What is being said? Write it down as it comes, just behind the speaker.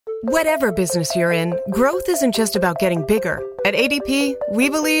Whatever business you're in, growth isn't just about getting bigger. At ADP, we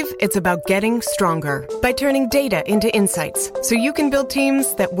believe it's about getting stronger by turning data into insights so you can build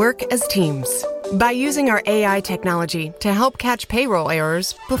teams that work as teams. By using our AI technology to help catch payroll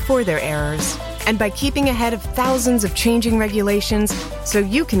errors before they're errors. And by keeping ahead of thousands of changing regulations so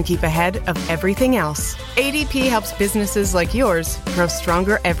you can keep ahead of everything else. ADP helps businesses like yours grow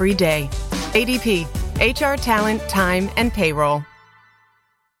stronger every day. ADP, HR talent, time, and payroll.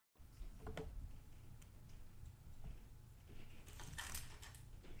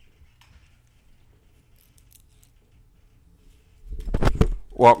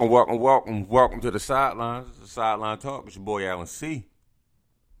 Welcome to the Sidelines. It's the Sideline Talk. It's your boy Alan C.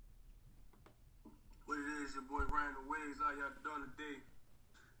 What it is, your boy Ryan the Waves. How y'all doing today?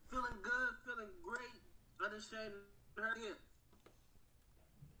 Feeling good, feeling great. Understanding her here.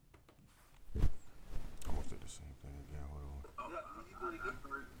 Almost did the same thing again. Hold on.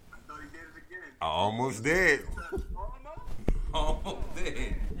 I thought he did it again. I almost did. Almost?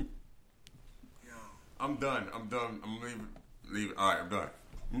 did. Yo. I'm done. I'm leaving. All right, I'm done.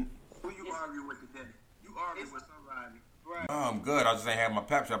 Who you argue with today? You argue with somebody. Right. No, I'm good. I just ain't had my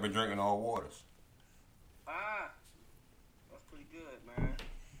Pepsi. I've been drinking all waters. That's pretty good, man.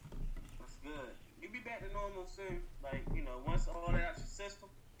 That's good. You be back to normal soon. Like, once all that out your system,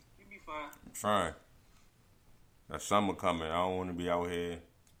 you be fine. I'm trying. That summer coming. I don't want to be out here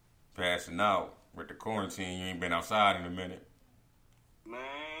passing out with the quarantine. You ain't been outside in a minute.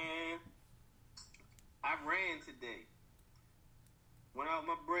 Man, I ran today. Went out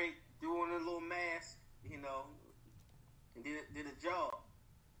my break, threw on a little mask, and did a jog.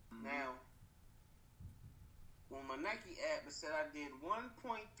 Mm-hmm. Now, on my Nike app, it said I did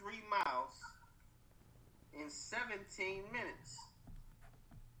 1.3 miles in 17 minutes.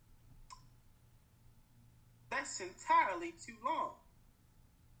 That's entirely too long.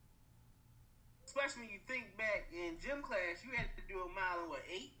 Especially when you think back in gym class, you had to do a mile in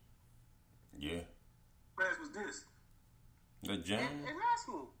 8? Yeah. What class was this? The gym? In high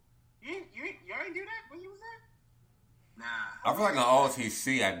school. You ain't do that when you was there? Nah. I feel like on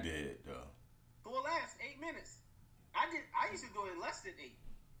OTC I did, though. For the last 8 minutes. I used to do it in less than 8.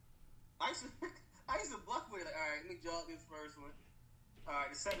 I used to bluff with it. All right, let me jog this first one. All right,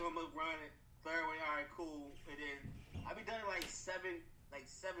 the second one, I'm going to run it. Third one, all right, cool. And then I be done like 740,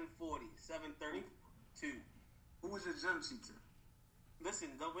 732. Who was your gym teacher?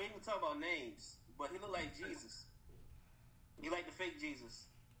 Listen, we ain't even talk about names, but he looked like Jesus. He like the fake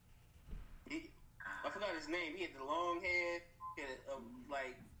Jesus. I forgot his name. He had the long hair, he had a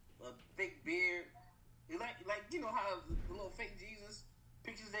thick beard. He like how the little fake Jesus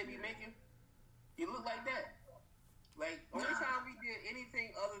pictures they be making. He looked like that. Like only time we did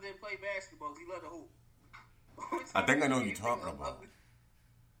anything other than play basketball, he loved to hoop. I think I know what you're talking about.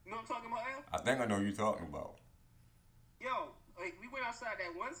 You know what I'm talking about, Al? I think I know what you're talking about. Yo, we went outside that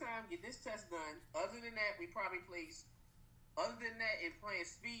one time, get this test done. Other than that, we probably played. Other than that, and playing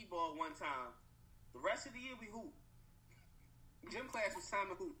speedball one time, the rest of the year we hoop. Gym class was time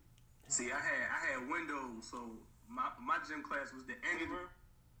to hoop. See, I had windows, so my gym class was the end of the room.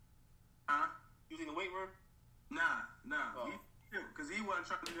 Huh? Using the weight room? Nah. Because he wasn't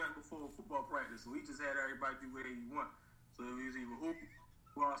trying to do that before football practice, so he just had everybody do whatever he want. So it was either hoop,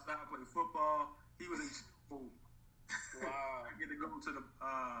 go outside, play football. He was in school. Wow. I get to go to the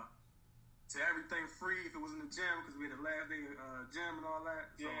to everything free if it was in the gym because we had the last day gym and all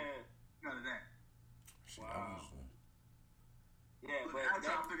that. So none of that. Wow. Yeah, but I'm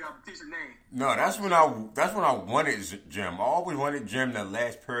trying to figure out the teacher name. No, that's when I wanted gym. I always wanted gym the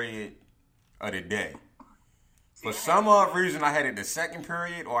last period of the day. For some odd reason, I had it the second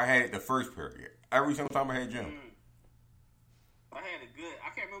period or I had it the first period. Every single time I had gym. I had it good.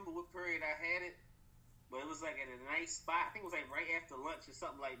 I can't remember what period I had it, but it was like at a nice spot. I think it was like right after lunch or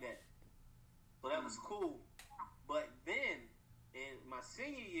something like that. So that was cool. But then, in my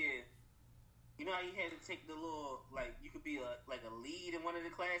senior year, you know how you had to take the little, like, you could be a lead in one of the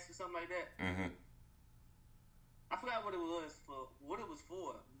classes or something like that? Mm-hmm. I forgot what it was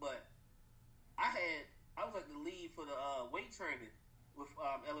for, but I was like the lead for the weight training with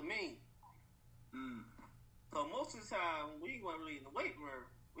Elamine. So most of the time, we weren't really in the weight room.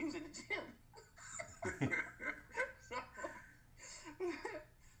 We was in the gym.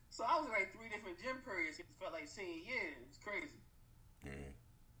 So I was in like 3 different gym periods. It felt like senior year. It was crazy. Yeah.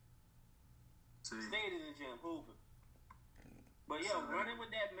 Stayed in the gym, hooping. But yo, running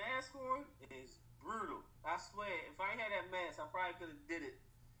with that mask on is brutal. I swear, if I ain't had that mask, I probably could have did it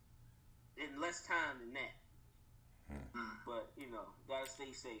in less time than that. But, gotta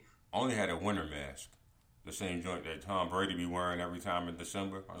stay safe. Only had a winter mask. The same joint that Tom Brady be wearing every time in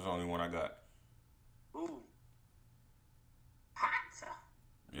December. That's the only one I got. Ooh. Hot.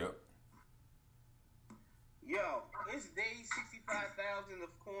 Yep. Yo, it's day 65,000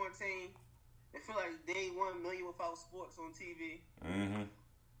 of quarantine. It feel like day 1 million without sports on TV. Mm-hmm.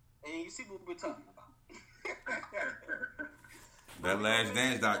 And you see what we're talking about. That Last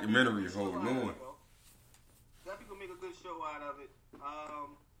Dance documentary is holding on. That people make a good show out of it.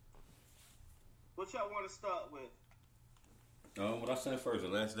 What y'all want to start with? What I said first, The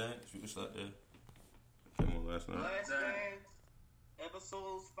Last Dance. You can start there. Come on, Last Dance. Last Dance,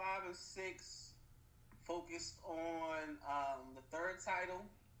 episodes 5 and 6, focused on the third title,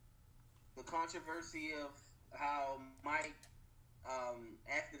 the controversy of how Mike,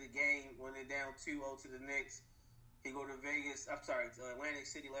 after the game, when they're down 2-0 to the Knicks, he go to Vegas. I'm sorry, to Atlantic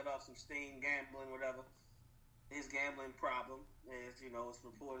City, let off some steam, gambling, whatever. His gambling problem, as you know, it's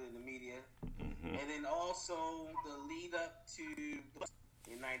reported in the media. Mm-hmm. And then also the lead up to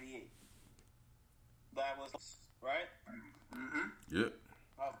in '98. That was right. Mm-hmm. Yep.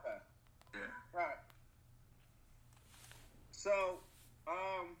 Okay. Yeah. Right. So,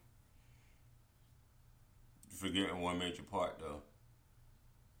 You're forgetting one major part though.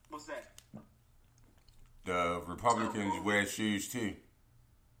 What's that? The Republicans wear shoes too.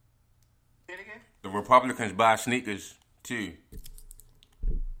 Say it again? The Republicans buy sneakers too.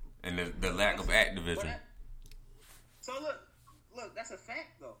 And the lack of activism. So look, that's a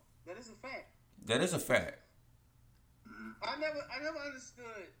fact though. That is a fact. That is a fact. I never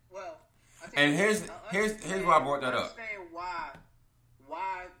understood. Well, and here's why I brought that up. I understand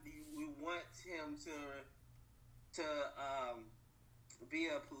why we want him to be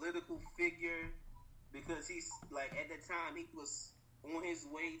a political figure, because he's like, at the time he was on his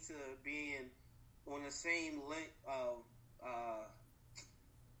way to being on the same length of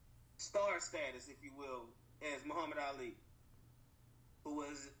star status, if you will, as Muhammad Ali, who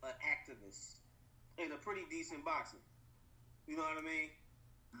was an activist and a pretty decent boxer. You know what I mean?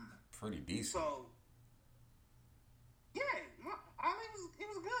 Pretty decent. So, yeah, Ali was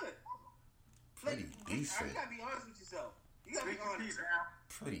good. Pretty decent. You gotta be honest with yourself. You gotta be honest.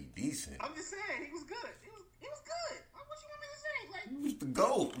 Pretty decent. I'm just saying, he was good. He was good. What you want me to say? Like, He was the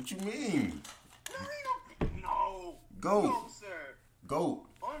GOAT. What you mean? No. GOAT. No, sir. GOAT.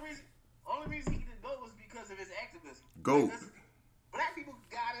 Only reason he didn't go was because of his activism. GOAT. Because black people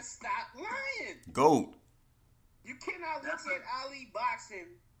gotta stop lying. GOAT. You cannot look at Ali boxing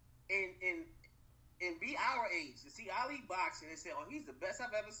and be our age to see Ali boxing and say, "Oh, he's the best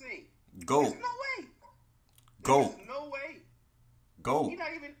I've ever seen." GOAT. There's no way. GOAT. There's no way. GOAT. He's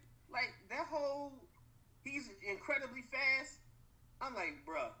not even like that whole. He's incredibly fast. I'm like,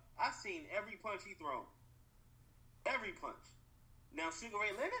 bruh, I've seen every punch he thrown. Every punch. Now, Sugar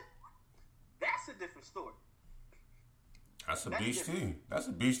Ray Leonard, that's a different story. That's a beast too. That's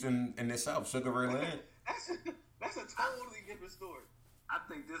a beast in the South. Sugar Ray Leonard. That's a totally different story. I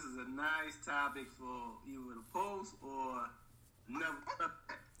think this is a nice topic for either the post or never.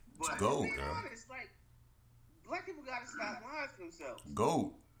 But GOAT, be honest, like, black people gotta stop lying to themselves.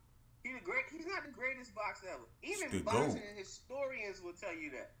 GOAT. He's not the greatest boxer ever. Even the boxing GOAT. historians will tell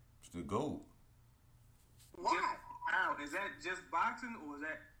you that. It's the GOAT. Why? How? Is that just boxing or is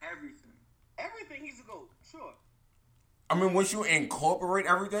that everything? Everything, he's a GOAT. Sure. I mean, once you incorporate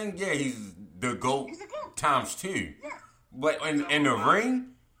everything, yeah, he's the GOAT. He's the GOAT. Times 2. Yeah. But in the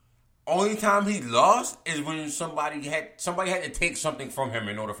ring, only time he lost is when somebody had to take something from him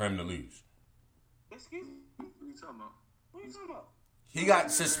in order for him to lose. Excuse me? What are you talking about? What are you talking about? He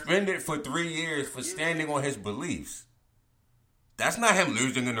got suspended for 3 years for standing on his beliefs. That's not him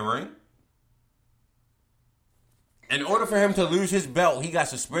losing in the ring. In order for him to lose his belt, he got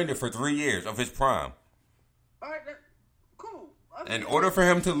suspended for 3 years of his prime. All right, cool. In order for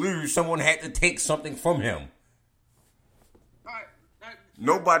him to lose, someone had to take something from him. All right.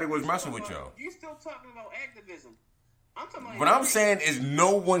 Nobody was messing with y'all. You still talking about activism? I'm talking about. What I'm saying is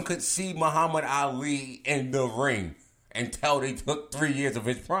no one could see Muhammad Ali in the ring until they took 3 years of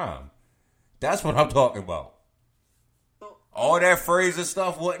his prime. That's what I'm talking about. All that Fraser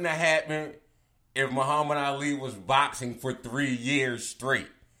stuff wouldn't have happened if Muhammad Ali was boxing for 3 years straight.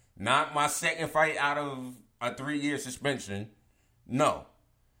 Not my second fight out of a 3-year suspension. No.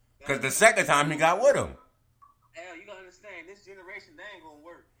 Because the second time he got with him. Al, you gotta understand, this generation, that ain't gonna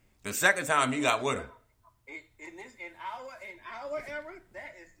work. The second time he got with him. In our era,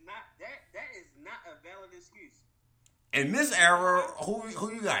 that is not a valid excuse. In this era, who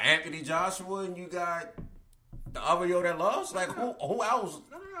you got? Anthony Joshua, and you got the other yo that lost? Like, who else?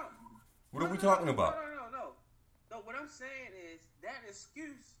 No. What are we talking about? No. What I'm saying is that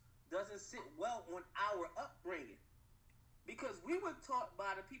excuse doesn't sit well on our upbringing. Because we were taught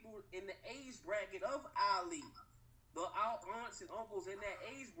by the people in the age bracket of Ali. Our aunts and uncles in that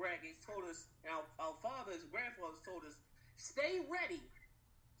age bracket told us, and our fathers and grandfathers told us, stay ready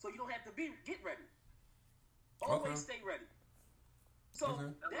so you don't have to get ready. Always stay ready. So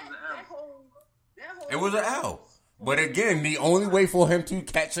that whole it was an L. But again, the only way for him to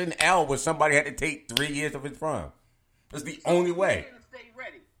catch an L was somebody had to take 3 years of his prime. That's the only way. Stay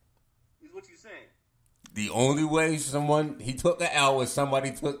ready, is what you're saying. The only way he took an L was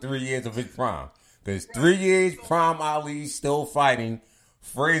somebody took 3 years of his prime. Because 3 years, prime Ali's still fighting.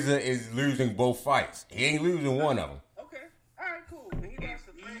 Frazier is losing both fights. He ain't losing one of them. Okay. All right, cool. If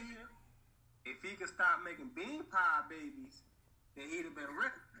he could stop making bean pie babies, then he'd have been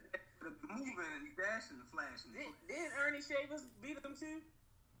record. Moving and dashing and flashing. Did Ernie Shavers beat him too?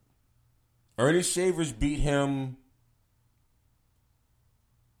 Ernie Shavers beat him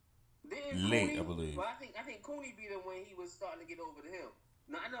late, I believe. Well, I think Cooney beat him when he was starting to get over the hill.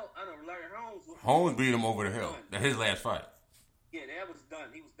 No, I know. Larry Holmes beat him over the hill. That's his last fight. Yeah, that was done.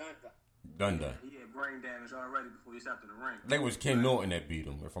 He was done. Done. He had brain damage already before he stepped in the ring. That was Ken Norton that beat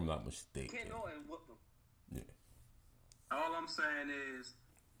him, if I'm not mistaken. Ken Norton whooped him. Yeah. All I'm saying is,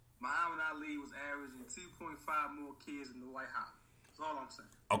 Muhammad Ali was averaging 2.5 more kids in the White House. That's all I'm saying.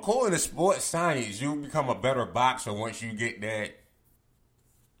 According to sports science, you become a better boxer once you get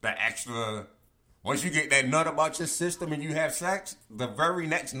once you get that nut about your system and you have sex, the very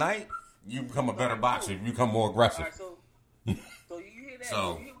next night, you become a better boxer. You become more aggressive. All right, so you hear that? You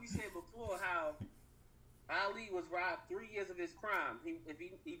hear what we said before, how Ali was robbed 3 years of his prime. If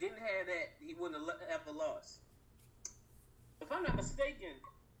he didn't have that, he wouldn't have ever lost. If I'm not mistaken,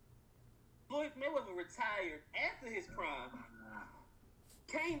 Floyd Mayweather retired after his prime,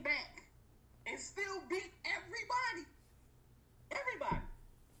 came back, and still beat everybody. Everybody.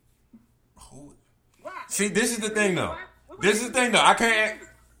 Who? Why? See, this is the thing, though. I can't.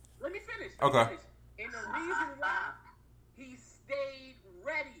 Let me finish. Okay. And the reason why he stayed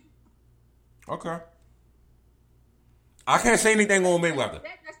ready. Okay. I can't say anything on Mayweather.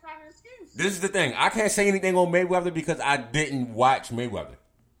 That's not an excuse. This is the thing. I can't say anything on Mayweather because I didn't watch Mayweather.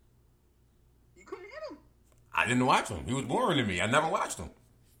 I didn't watch him. He was boring to me. I never watched him.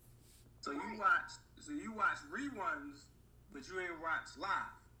 So you watch reruns, but you ain't watch live.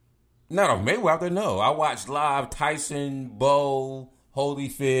 No, Mayweather, no. I watched live Tyson, Bo,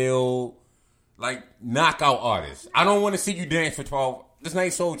 Holyfield, like knockout artists. I don't want to see you dance for 12. This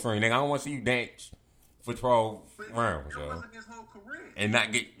ain't Soul Train, nigga. I don't want to see you dance for 12 rounds. That wasn't his whole career. And not.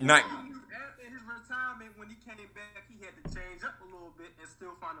 After his retirement, when he came back, he had to change up a little bit and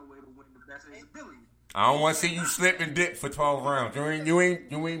still find a way to win the best of his ability. I don't want to see you slip and dip for 12 rounds. You ain't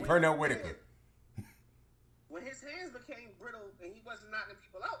Pernell Whitaker. When his hands became brittle and he wasn't knocking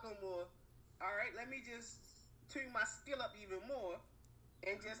people out no more, all right, let me just tune my skill up even more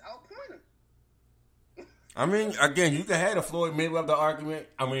and just outpoint him. I mean, again, you can have the Floyd Mayweather argument.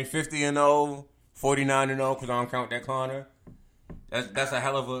 I mean, 50-0, 49-0, because I don't count that corner. That's a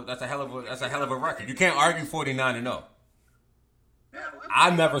hell of a record. You can't argue 49-0.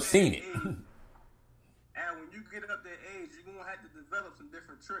 I've never seen it. And when you get up that age, you're gonna have to develop some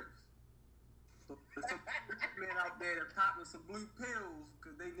different tricks. So there's some men out there that popping some blue pills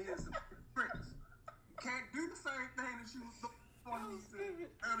because they needed some tricks. You can't do the same thing that you was doing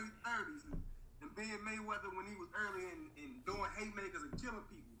in the early 30s and being Mayweather when he was early and doing haymakers and killing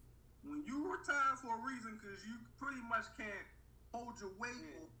people. When you retire for a reason because you pretty much can't hold your weight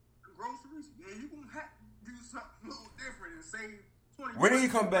or groceries, you're gonna have to do something a little different and save 20. When did he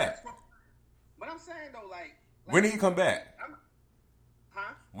come back? But I'm saying though, like when did he come back?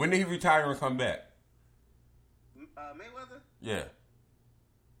 When did he retire and come back? Mayweather? Yeah.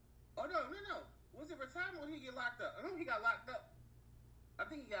 Oh no. Was it retirement or did he get locked up? I know he got locked up. I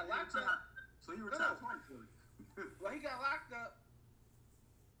think he got locked up. So he retired twice. Well, he got locked up.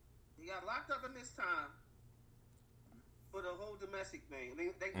 He got locked up in this time for the whole domestic thing.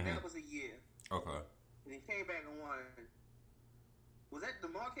 That was a year. Okay. And he came back and won. Was that the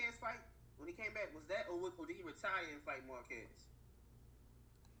Marquez fight? When he came back, was that or did he retire and fight Marquez?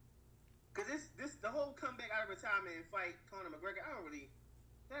 Because the whole comeback out of retirement and fight Conor McGregor, I don't really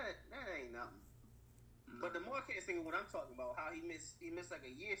that ain't nothing. But the Marquez thing is what I'm talking about. How he missed like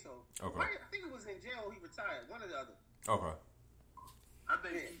a year so. Okay. I think it was in jail. He retired. One or the other. Okay. I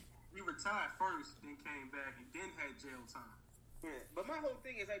think he retired first, then came back, and then had jail time. Yeah, but my whole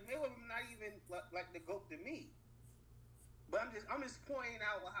thing is like Mayweather not even like the GOAT to me. But I'm just pointing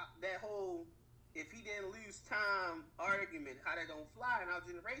out how that whole if he didn't lose time argument, how that don't fly in our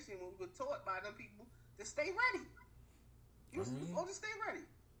generation when we were taught by them people to stay ready. You're supposed to stay ready.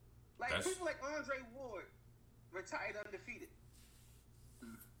 Like people like Andre Ward retired undefeated.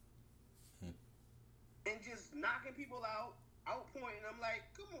 And just knocking people out, outpointing them. Like,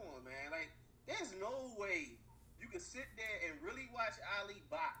 come on, man. Like, there's no way you can sit there and really watch Ali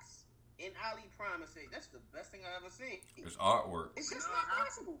box in Ali Prime and say, that's the best thing I've ever seen. It's artwork. It's just not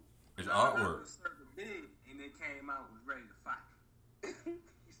possible. It's artwork. Big, and they came out was ready to fight.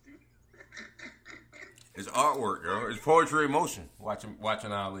 It's artwork, yo. It's poetry in motion.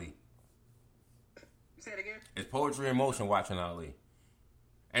 Watching Ali. You say it again? It's poetry in motion watching Ali.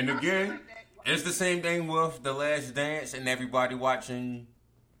 And again, it's the same thing with The Last Dance and everybody watching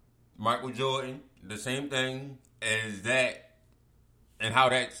Michael Jordan. The same thing as that, and how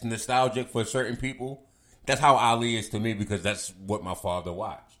that's nostalgic for certain people. That's how Ali is to me because that's what my father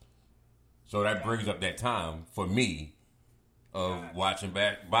watched. So that brings up that time for me of watching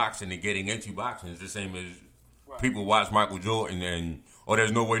boxing and getting into boxing. It's the same as people watch Michael Jordan and,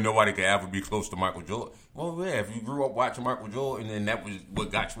 there's no way nobody could ever be close to Michael Jordan. Well, yeah, if you grew up watching Michael Jordan and that was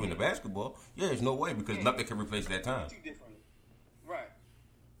what got you into basketball, there's no way because nothing can replace that time. Too different. Right.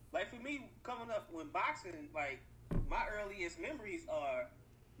 Like for me, coming up when boxing, like my earliest memories are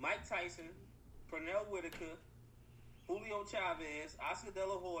Mike Tyson, Pernell Whitaker, Julio Chavez, Oscar De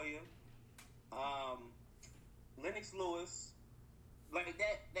La Hoya, Lennox Lewis, like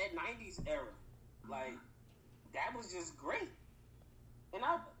that 90s era. Like, that was just great. And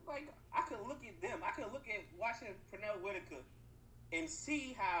I could look at them. I could look at watching Pernell Whitaker and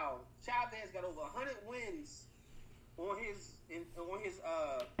see how Chavez got over 100 wins on his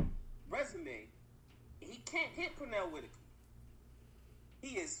resume. He can't hit Pernell Whitaker.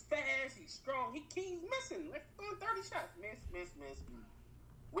 He is fast. He's strong. He's missing like 30 shots. Miss.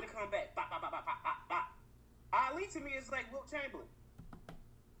 When it come back, bop, bop, bop, bop, bop, bop. Ali to me is like Wilt Chamberlain.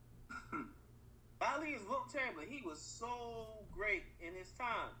 Ali is Wilt Chamberlain. He was so great in his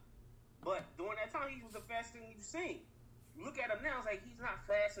time. But during that time, he was the fastest thing you've seen. You look at him now, it's like he's not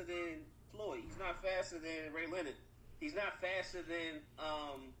faster than Floyd. He's not faster than Ray Leonard. He's not faster than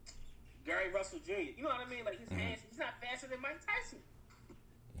Gary Russell Jr. You know what I mean? Like his hands, he's not faster than Mike Tyson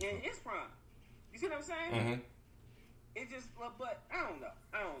in his prime. You see what I'm saying? It just, but I don't know.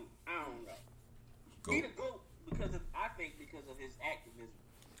 I don't know. He the GOAT because of his activism.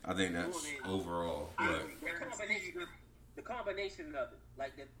 I think that's overall. The combination of it,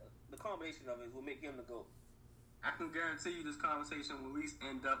 like the combination of it, will make him the GOAT. I can guarantee you this conversation will at least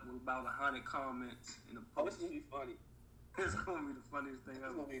end up with about 100 comments in the post. It's gonna be funny. It's gonna be the funniest thing ever.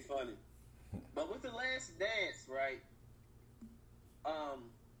 It's gonna be funny. But with The Last Dance, right?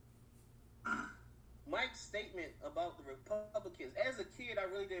 Mike's statement about the Republicans. As a kid, I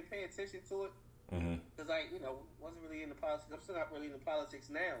really didn't pay attention to it. Because wasn't really into politics. I'm still not really into politics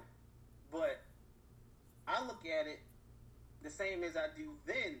now. But I look at it the same as I do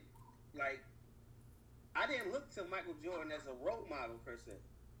then. Like, I didn't look to Michael Jordan as a role model, per se.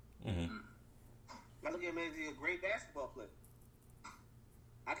 I look at him as a great basketball player.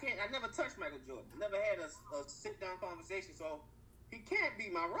 I never touched Michael Jordan. I never had a sit-down conversation, so he can't be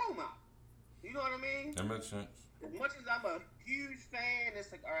my role model. You know what I mean? That makes sense. As much as I'm a huge fan,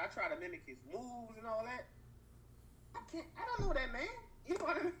 it's like, all right, I try to mimic his moves and all that. I don't know that man. You know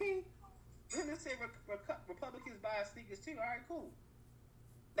what I mean? Then they say Republicans buy sneakers too. All right, cool.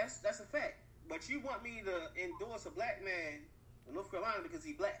 That's a fact. But you want me to endorse a black man in North Carolina because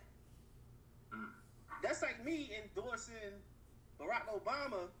he's black? That's like me endorsing Barack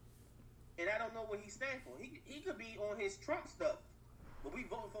Obama, and I don't know what he stands for. He could be on his Trump stuff, but we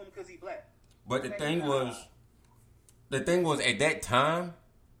voting for him because he's black. But the thing was, at that time,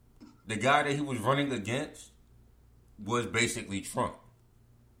 the guy that he was running against was basically Trump.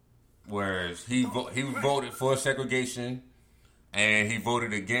 Whereas he voted for segregation, and he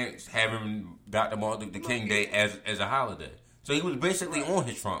voted against having Dr. Martin Luther King Day as a holiday. So he was basically on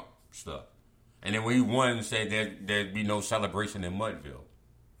his Trump stuff. And then when he won, said there'd be no celebration in Mudville.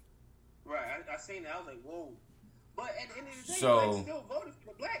 Right, I seen that. I was like, whoa. But at the end of the day, he still voted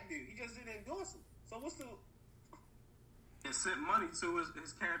for the black dude. He just didn't endorse him. So what's the... It sent money to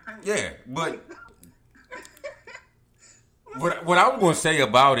his campaign. Yeah, but... what I was going to say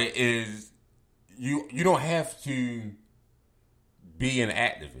about it is you don't have to be an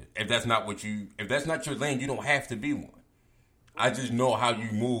activist. If that's not your lane, you don't have to be one. I just know how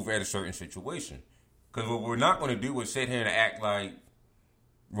you move at a certain situation. Because what we're not going to do is sit here and act like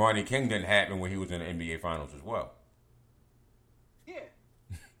Ronnie King didn't happen when he was in the NBA Finals as well. Yeah.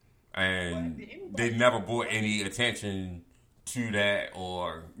 And they never brought any attention to that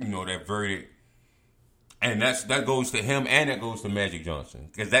or, that verdict. And that goes to him and that goes to Magic Johnson.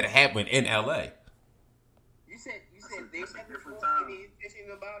 Because that happened in L.A. You said they never brought any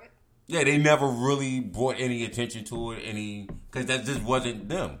attention about it? Yeah, they never really brought any attention to it, because that just wasn't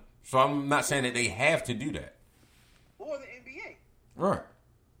them. So I'm not saying that they have to do that. Or the NBA. Right.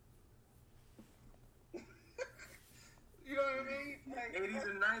 You know what I mean? Like, 80s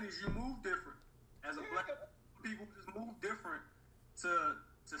and 90s, you move different. As a black people just move different to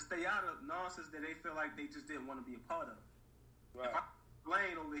stay out of nonsense that they feel like they just didn't want to be a part of. right. If I'm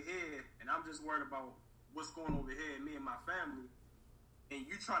playing over here and I'm just worried about what's going over here and me and my family, and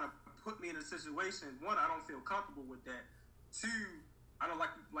you trying to put me in a situation, one, I don't feel comfortable with that. Two, I don't like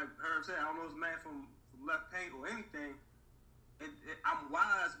Herb said, I don't know this man from left paint or anything. I'm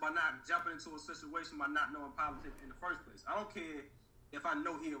wise by not jumping into a situation by not knowing politics in the first place. I don't care if I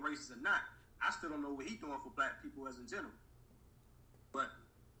know he a racist or not. I still don't know what he's doing for black people as in general. But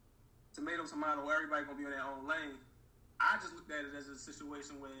tomato, everybody gonna be in their own lane. I just looked at it as a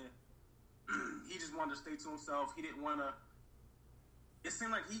situation where he just wanted to stay to himself. He didn't want to. It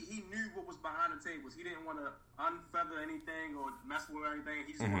seemed like he knew what was behind the tables. He didn't want to unfeather anything or mess with anything.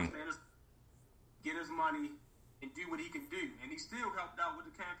 He just wanted to get his money and do what he can do. And he still helped out with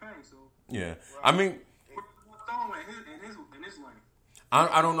the campaign. So yeah, I mean, in his lane.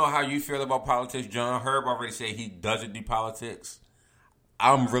 I don't know how you feel about politics, John. Herb already said he doesn't do politics.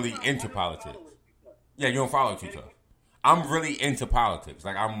 I'm really into politics. Yeah, you don't follow it too tough. I'm really into politics.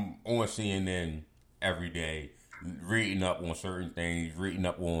 Like, I'm on CNN every day, reading up on certain things, reading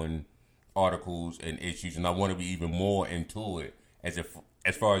up on articles and issues, and I want to be even more into it as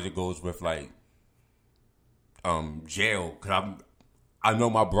far as it goes with, like, jail. Because I know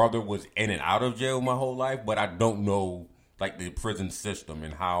my brother was in and out of jail my whole life, but I don't know, like, the prison system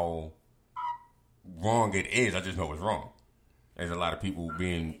and how wrong it is. I just know it's wrong. There's a lot of people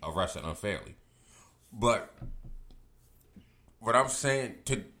being arrested unfairly. But what I'm saying,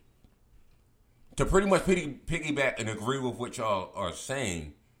 to pretty much piggyback and agree with what y'all are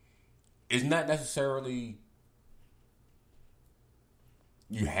saying, is not necessarily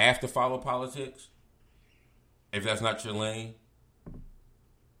you have to follow politics if that's not your lane.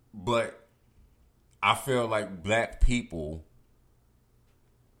 But I feel like black people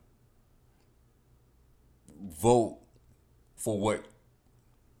vote for what?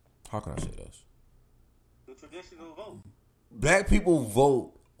 How can I say this? The traditional vote. Black people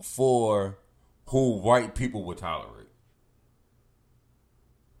vote for who white people would tolerate.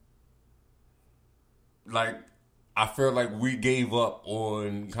 Like, I feel like we gave up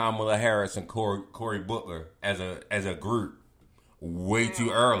on Kamala Harris and Cory Booker as a group way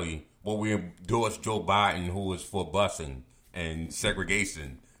too early, but we endorsed Joe Biden, who was for busing and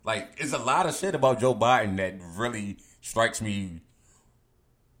segregation. Like, it's a lot of shit about Joe Biden that really strikes me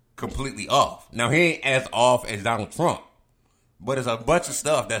completely off. Now, he ain't as off as Donald Trump, but it's a bunch of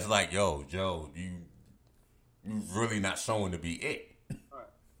stuff that's like, yo, Joe, you really not showing to be it. Right.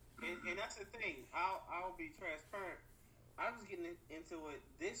 And that's the thing. I'll be transparent. I was getting into it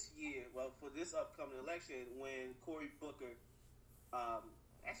this year, well, for this upcoming election, when Cory Booker,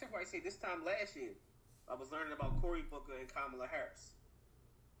 actually, I say this time last year, I was learning about Cory Booker and Kamala Harris.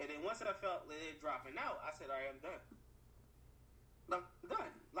 And then once I felt that they're dropping out, I said, all right, I'm done. I'm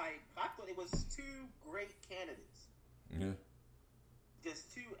done. Like, I thought it was two great candidates. Yeah.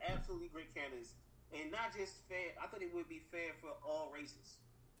 Just two absolutely great candidates. And not just fair. I thought it would be fair for all races.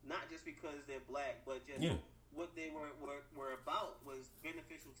 Not just because they're black, but just what they were about was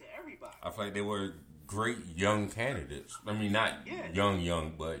beneficial to everybody. I feel like they were great young candidates. I mean, not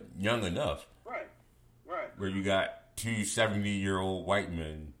young, but young enough. Right. Where you got two 70-year-old white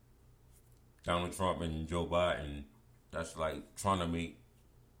men, Donald Trump and Joe Biden, that's like trying to make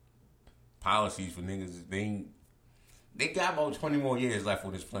policies for niggas. They got about 20 more years left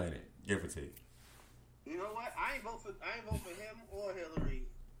on this planet, give or take. You know what? I ain't vote for him or Hillary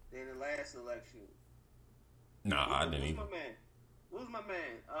in the last election. Nah, I didn't either. Who's my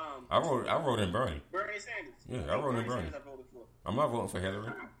man? I wrote in Bernie. Bernie Sanders. Yeah, I wrote in Bernie. Sanders I voted for. I'm not voting for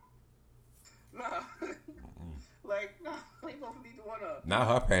Hillary. No. Like, no, I ain't voting for neither one of them. Not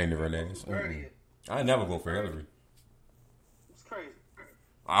her pandering ass. Bernie. I never vote for Hillary. It's crazy.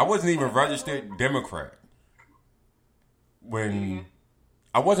 I wasn't even registered Democrat when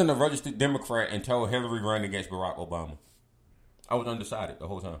I wasn't a registered Democrat until Hillary ran against Barack Obama. I was undecided the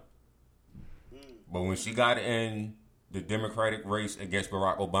whole time. But when she got in the Democratic race against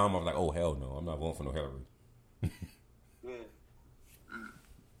Barack Obama, I was like, oh, hell no. I'm not voting for no Hillary. Yeah.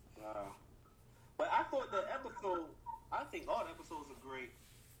 Wow. But I thought the episode, I think all the episodes are great.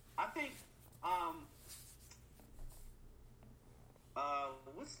 I think,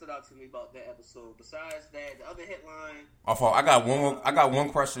 what stood out to me about that episode? Besides that, the other headline. I got one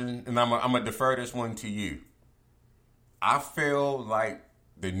question, and I'm gonna defer this one to you. I feel like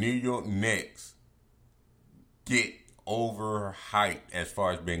the New York Knicks get overhyped as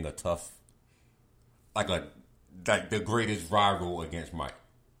far as being a tough, like the greatest rival against Mike,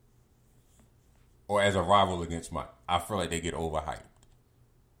 or as a rival against Mike. I feel like they get overhyped.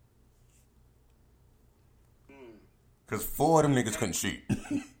 Because 4 of them niggas couldn't shoot.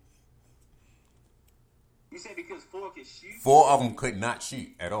 You said because 4 can shoot? 4 of them could not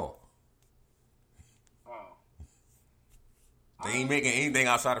shoot at all. Oh. They ain't making anything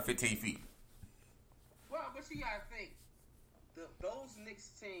outside of 15 feet. Well, but you gotta think, those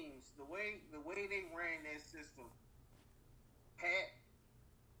Knicks teams, the way they ran their system,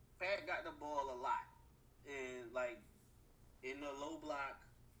 Pat got the ball a lot, and like in the low block,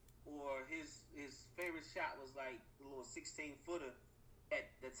 or his favorite shot was like the little 16-footer at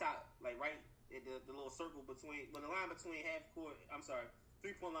the top, like right at the little circle between, when the line between 3-point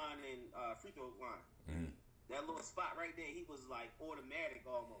line and free throw line. Mm-hmm. That little spot right there, he was like automatic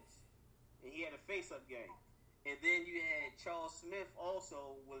almost, and he had a face-up game. And then you had Charles Smith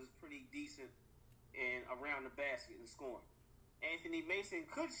also was pretty decent and around the basket and scoring. Anthony Mason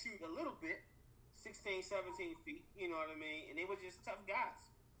could shoot a little bit, 16, 17 feet, you know what I mean? And they were just tough guys.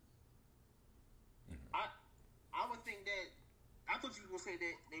 I would think that, I thought you were going to say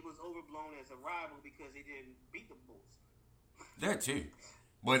that they was overblown as a rival because they didn't beat the Bulls. That too.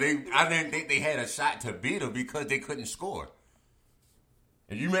 But I didn't think they had a shot to beat them because they couldn't score.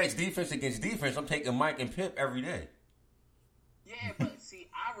 If you match defense against defense, I'm taking Mike and Pip every day. Yeah, but see,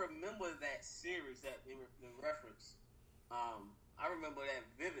 I remember that series that they referenced. I remember that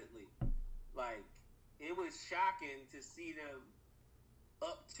vividly. Like, it was shocking to see them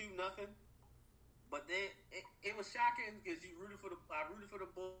up 2-0. But then it was shocking because I rooted for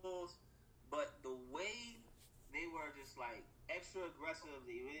the Bulls, but the way they were just like extra aggressive,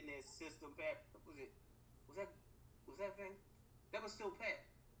 they were in their system. Pat, was that thing? That was still Pat.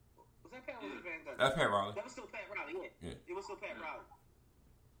 Was that Pat? Or was it Van Gundy? That's Pat Riley. That was still Pat Riley. Yeah. It was still Pat Riley.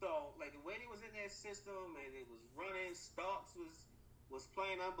 So like the way they was in their system and it was running, Starks was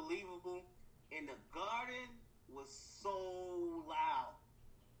playing unbelievable, and the Garden was so loud.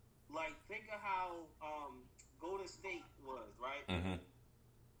 Like, think of how Golden State was, right? Mm-hmm.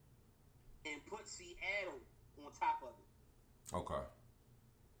 And put Seattle on top of it. Okay.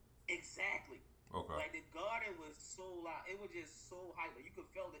 Exactly. Okay. Like, the Garden was so loud. It was just so hyper. You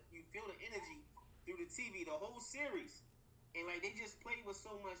could feel it. You feel the energy through the TV, the whole series. And, like, they just played with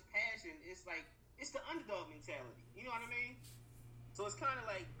so much passion. It's like, it's the underdog mentality. You know what I mean? So it's kind of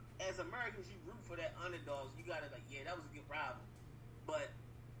like, as Americans, you root for that underdogs. You got to, like, yeah, that was a good rival. But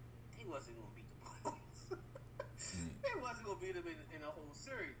he wasn't going to beat the Bulls. He wasn't going to beat them in a whole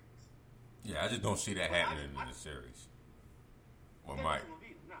series. Yeah, I just don't see that happening in the series. Well, Mike.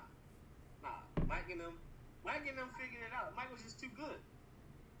 Nah. Mike and them figured it out. Mike was just too good.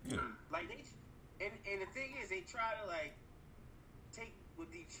 Yeah. Like, and the thing is, they try to, like, take what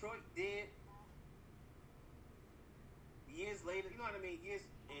Detroit did years later, you know what I mean? Years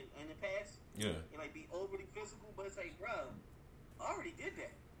in the past. Yeah. And, like, be overly physical, but it's like, bro, I already did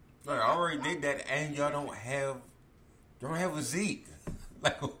that. Right, I already did that, and y'all don't have a Zeke.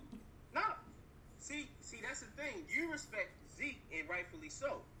 Like, no, see, that's the thing. You respect Zeke, and rightfully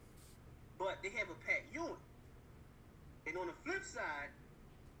so, but they have a Pat Ewing, and on the flip side,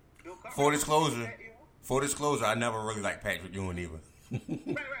 Bill Carter. Full disclosure, I never really liked Patrick Ewing either.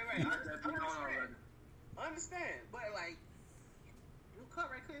 Right. I understand, but like, Bill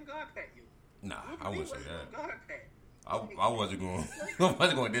Cartwright couldn't guard Pat Ewing. Nah, I wouldn't say that. Guard Pat. I wasn't going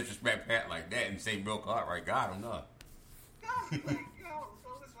to disrespect Pat like that and say Bill Cartwright got him. No. So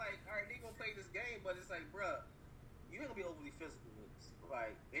it's like, all right, they gonna play this game, but it's like, bruh, you ain't gonna be overly physical with this.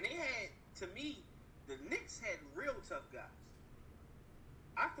 Like, and they had, to me, the Knicks had real tough guys.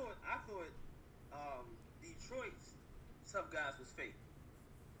 I thought Detroit's tough guys was fake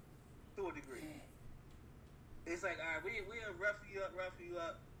to a degree. It's like, all right, we'll rough you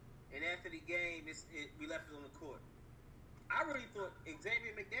up, and after the game, we left it on the court. I really thought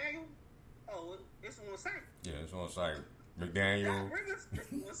Xavier McDaniel, it's on site. Yeah, it's on site. McDaniel. It's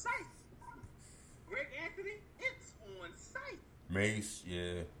on site. Greg Anthony, it's on site. Mace,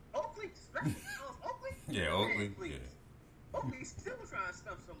 yeah. Oakley, Oakley? Yeah, Oakley, yeah. Oakley still trying to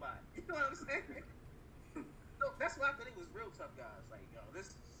stump somebody. You know what I'm saying? So that's why I thought it was real tough guys. Like, yo,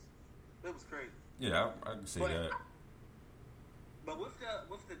 it was crazy. Yeah, I can see that. But with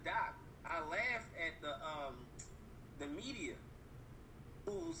the doc, I laughed at the media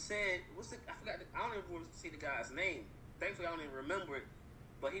who said, I don't even see the guy's name. Thankfully, I don't even remember it.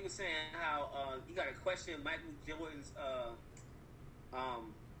 But he was saying how you got to question Michael Jordan's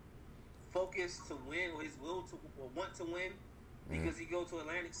focus to win, or his will to or want to win. because he go to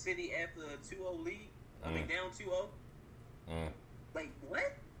Atlantic City after a 2-0 lead. I mean, down 2-0. Like,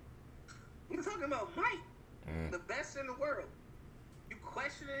 what? We're talking about Mike, the best in the world. You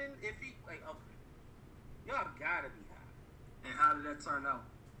questioning if he, like, okay. Y'all gotta be high. And how did that turn out?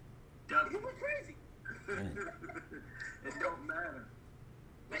 He went crazy. It don't matter.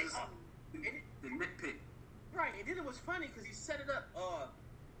 Like, The nitpick. right, and then it was funny because he set it up.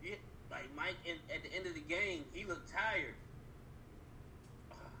 Like Mike, at the end of the game, he looked tired,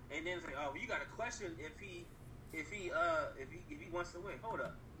 and then it's like, oh, you got to question if he wants to win. Hold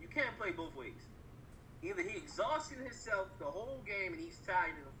up, you can't play both ways. Either he exhausted himself the whole game and he's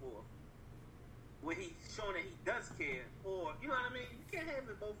tired in the fourth, where he's showing that he does care, or you know what I mean. You can't have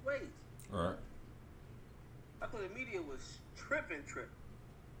it both ways. All right. I thought the media was tripping.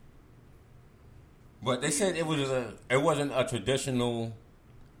 But they said it wasn't a traditional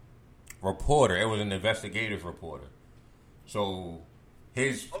reporter. It was an investigative reporter. So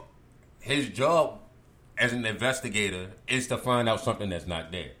his job as an investigator is to find out something that's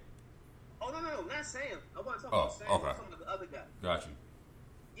not there. Oh no, not Sam. I want to talk about Sam. Okay. I'm talking about the other guy. Got you.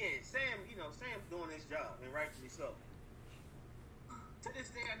 Yeah, Sam. Sam's doing his job, and rightfully so. To this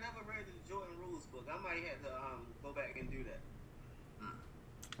day, I never read the Jordan Rules book. I might have to go back and do that.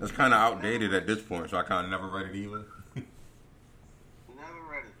 It's kind of outdated at this point, so I kind of never read it either. Never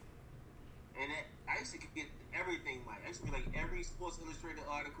read it. And I used to get everything, Mike. I used to be like every Sports Illustrated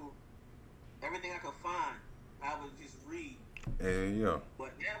article, everything I could find, I would just read. Yeah.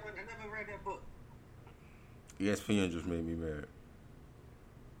 But that one, I never read that book. ESPN just made me mad.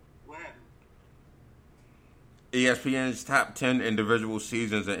 What happened? ESPN's top 10 individual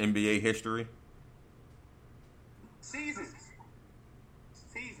seasons in NBA history. Seasons.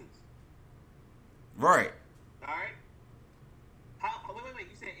 Right. All right. Wait.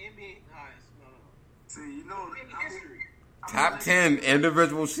 You said NBA. All right. No. See, you know, history. Top 10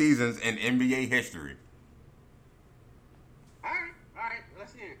 individual seasons in NBA history. All right.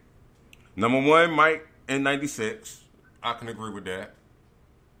 Let's hear it. Number 1, Mike in 96. I can agree with that.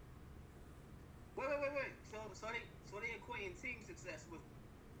 Wait. So they equating team success with.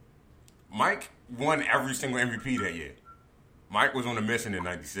 Mike won every single MVP that year. Mike was on a mission in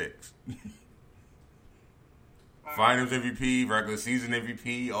 96. Finals MVP, regular season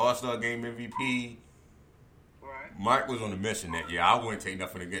MVP, All-Star Game MVP. Right. Mike was on a mission that year. I wouldn't take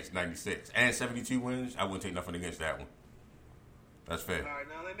nothing against 96. And 72 wins, I wouldn't take nothing against that one. That's fair. All right,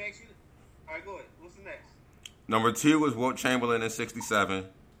 now let me ask you. All right, go ahead. What's the next? Number 2 was Wilt Chamberlain in 67.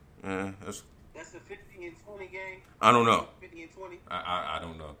 That's the 50 and 20 game? I don't know. 50 and 20? I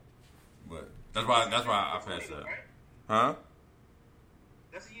don't know. But that's why I passed that. Right? Huh?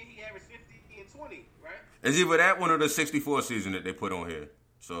 That's the year he averaged 50 and 20, right? It's either that one or the 64 season that they put on here.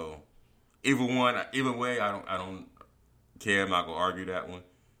 So either way, I don't care. I'm not gonna argue that one.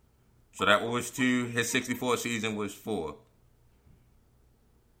 So that one was 2. His 64 season was 4.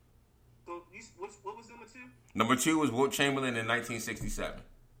 So what was number 2? Number 2 was Wilt Chamberlain in 1967.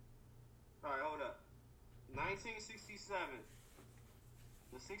 All right, hold up. 1967.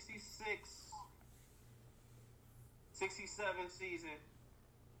 The 67 season,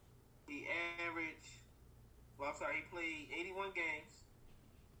 he averaged, he played 81 games,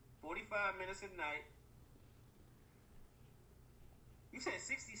 45 minutes a night. You said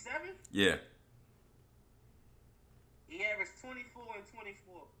 67? Yeah. He averaged 24 and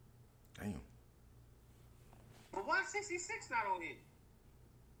 24. Damn. But why 66 not on here?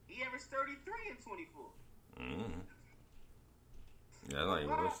 He averaged 33 and 24. Yeah, like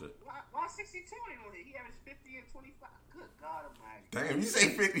what's it? Why 62 ain't on here? He averaged 50 and 25. Good God Almighty. Damn, you say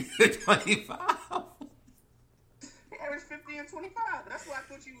 50 and 25? He averaged 50 and 25. That's what I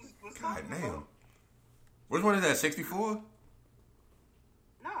thought you was God talking damn. about. Which one is that? 64?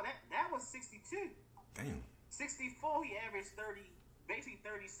 No, that was 62. Damn. 64, he averaged 30, basically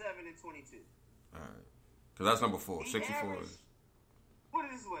 37 and 22. All right. Because that's number 4. He 64 averaged, put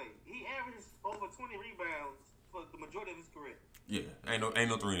it this way, he averaged over 20 rebounds for the majority of his career. Yeah, ain't no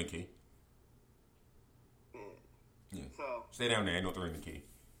 3 in the key. Yeah. So stay down there. Ain't no 3 in the key.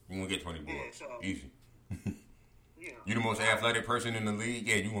 You gonna get 20 boards. So, Easy. You You the most athletic person in the league.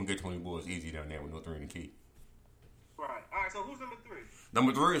 Yeah, you gonna get 20 boards easy down there with no 3 in the key. Right. All right. So who's number 3?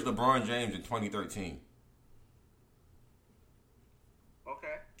 Number 3 is LeBron James in 2013.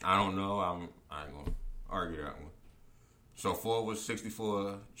 Okay. I don't know. I ain't gonna argue that one. So 4 was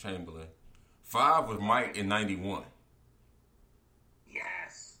 64 Chamberlain. 5 was Mike in 91.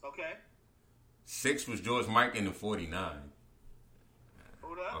 Yes. Okay. 6 was George Mikan in 49.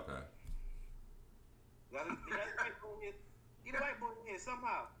 Hold up. Okay. Get the white boy in here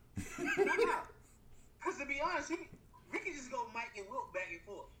somehow. Because to be honest, we can just go put Mike and Wilt back and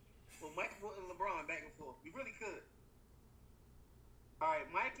forth. Well, Mike, Wilt, and LeBron back and forth. We really could. All right,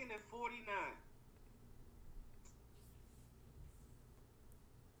 Mike in at 49.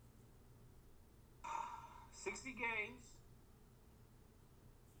 $60 games.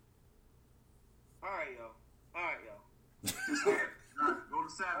 All right, yo. Just go to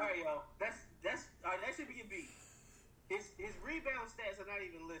 7. All right, yo. That's all right, that should be a beat. His rebound stats are not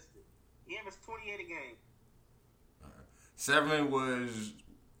even listed. He averaged 28 a game. 7 was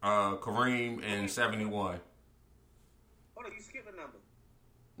Kareem and 71. Hold on, you skipped a number.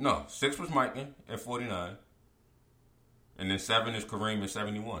 No, 6 was Mike at 49. And then 7 is Kareem at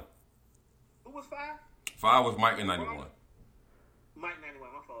 71. Who was 5? 5 was Mike at 91. Mike 91,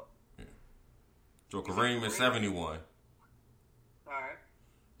 my fault. Yeah. So Kareem at 71. All right.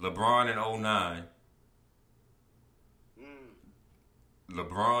 LeBron in 09.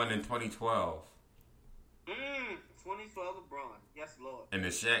 LeBron in 2012. 2012 LeBron. Yes, Lord. And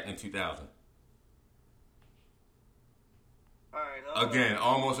then Shaq in 2000. All right. Again,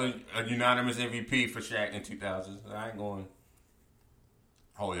 almost a unanimous MVP for Shaq in 2000. I ain't going to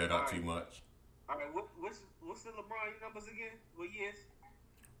hold that up too much. All right. What's the LeBron numbers again? What years?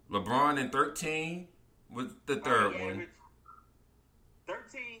 LeBron in 13 was the third one.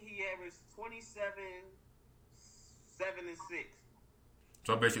 13, he averaged 27, 7, and 6.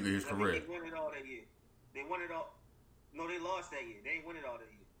 So basically his career. They won it all that year. They won it all. No, they lost that year. They ain't win it all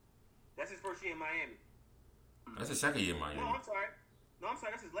that year. That's his first year in Miami. That's his second year in Miami. No, I'm sorry.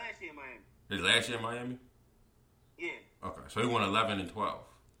 That's his last year in Miami. His last year in Miami? Yeah. Okay, so he won 11 and 12.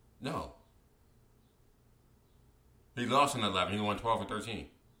 No. He lost in 11. He won 12 and 13.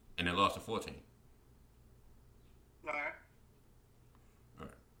 And then lost to 14. All right.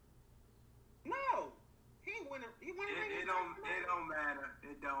 No. He won it. It don't matter.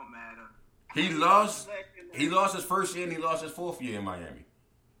 It don't matter. He lost his first year and he lost his fourth year in Miami.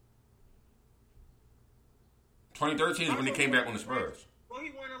 2013 is when he came back on the Spurs. Well, he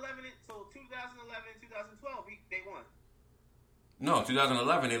won 11. So 2011, 2012, they won. No,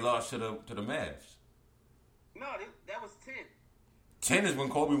 2011 they lost to the Mavs. No, that was 10. 10 is when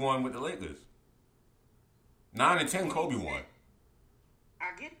Kobe won with the Lakers. 9 and 10, Kobe won.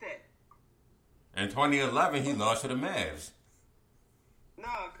 I get that. In 2011, he lost to the Mavs.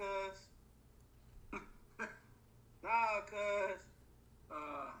 Nah, cuz.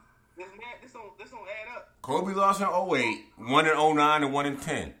 This don't add up. Kobe lost in 08, 1 in 09, and 1 in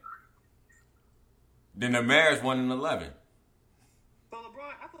 10. Then the Mavs won in 11. So I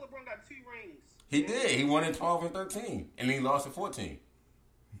thought LeBron got 2 rings. He did. He won in 12 and 13. And he lost in 14.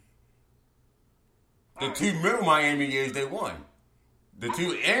 The 2 middle Miami years, they won. The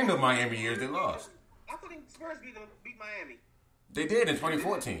 2 end of Miami years, they lost. I thought Spurs beat Miami. They did in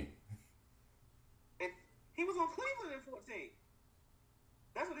 2014. And he was on Cleveland in 14.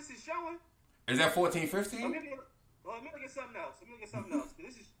 That's what this is showing. Is that 14-15? Let me look at something else.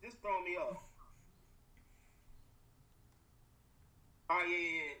 This throwing me off. All right,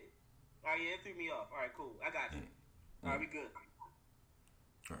 yeah. It threw me off. All right, cool. I got you. All right, we good.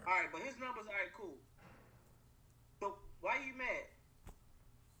 All right, but his numbers, all right, cool. So, why are you mad?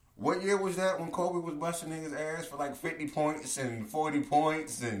 What year was that when Kobe was busting niggas' ass for like 50 points and 40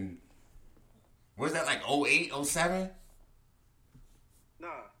 points and... Was that like 08, 07? Nah,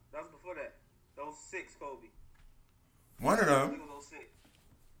 that was before that. That was 06, Kobe. One of I them. think it was 06.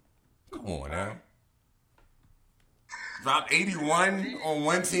 Come on now. Drop 81 on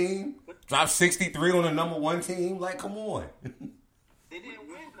one team. Drop 63 on the number 1 team. Like, come on. They didn't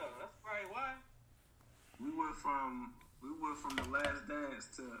win though. That's probably why. We went from The Last Dance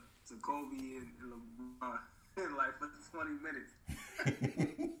to Kobe and LeBron in like for 20 minutes.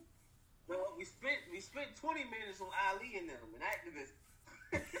 Well, we spent 20 minutes on Ali and them and activists.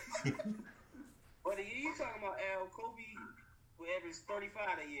 But the year you talking about, Al, Kobe will average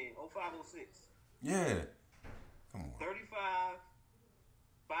 35 a year, 05-06. Yeah. Come on. 35,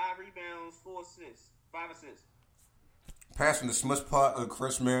 5 rebounds, 4 assists, 5 assists. Passing the Smith Parker,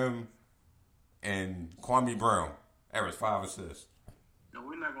 Chris Mihm, and Kwame Brown. Average 5 assists. No,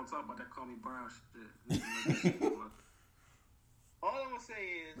 we're not going to talk about that Kwame Brown shit. All I'm going to say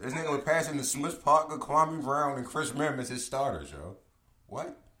is... This nigga was passing the Smith Parker, Kwame Brown, and Chris Mihm as his starters, yo.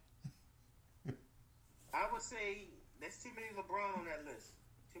 What? I would say there's too many LeBron on that list.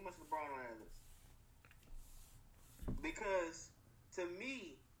 Too much LeBron on that list. Because, to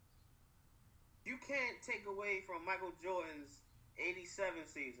me, you can't take away from Michael Jordan's 87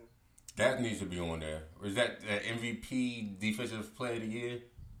 season. That needs to be on there. Or is that the MVP Defensive Player of the Year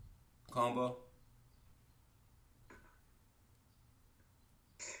combo?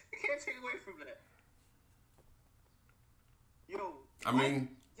 You can't take away from that. Yo. I mean,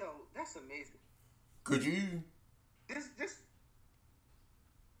 that's amazing. Could you? This.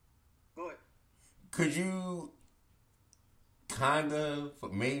 Go ahead. Could you kind of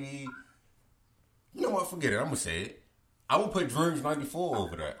maybe? You know what? Forget it. I'm gonna say it. I would put Dreams '94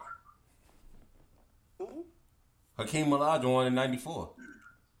 over that. Who? Hakeem Olajuwon in '94.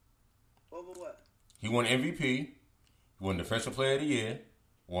 Over what? He won MVP. He won Defensive Player of the Year.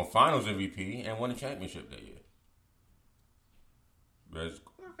 Won Finals MVP and won a championship that year. There's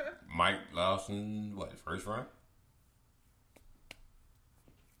Mike Lawson, first round?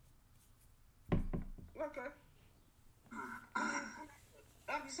 Okay.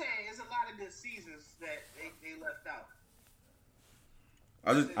 I'm just saying, there's a lot of good seasons that they left out.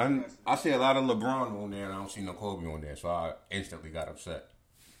 I see a lot of LeBron on there, and I don't see no Kobe on there, so I instantly got upset.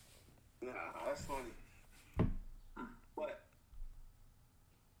 Nah, that's funny. But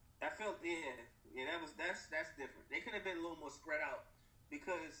I felt, that's different. They could have been a little more spread out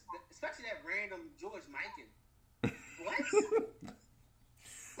because, especially that random George Mikan. What?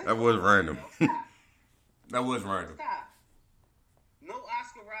 That was random. That was random. Stop. No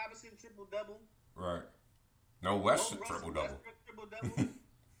Oscar Robertson triple-double. Right. No West triple-double. Triple-double.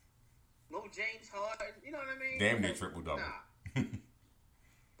 No James Harden. You know what I mean? Damn near triple-double. Nah.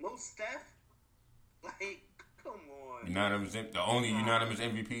 No Steph. Like, come on. The only unanimous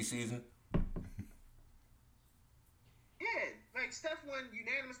MVP season? Yeah. Like, Steph won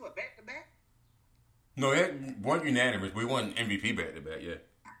unanimous, back-to-back? No, it wasn't unanimous. We won MVP back-to-back, yeah.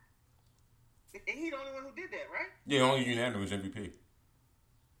 And he the only one who did that, right? Yeah, only unanimous MVP.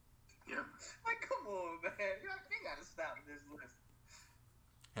 Yeah. Like, come on, man. They gotta stop this list.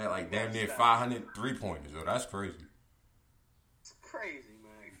 Had like damn near 500 3-pointers, though. That's crazy. It's crazy,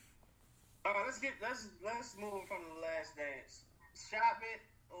 man. All right, let's move from the Last Dance. Shop it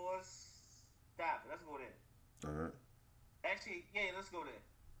or stop it. Let's go there. All right. Actually, yeah, let's go there.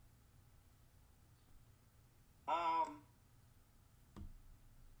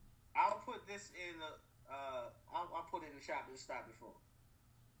 I'll put this in I'll put it in the shop and stop it for.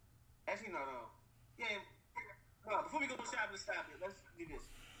 Actually, no. Yeah, no. Before we go to shop and stop it, let's do this.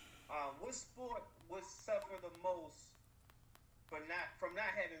 What sport would suffer the most from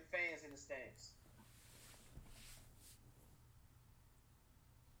not having fans in the stands?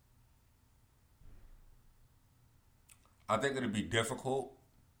 I think it'd be difficult,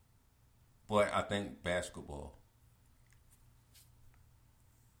 but I think basketball.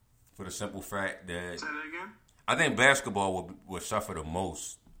 For the simple fact that... Say that again? I think basketball would suffer the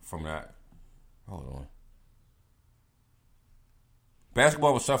most from that. Hold on.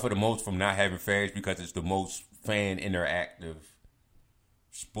 Basketball would suffer the most from not having fans because it's the most fan interactive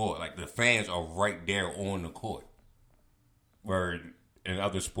sport. Like, the fans are right there on the court. Where in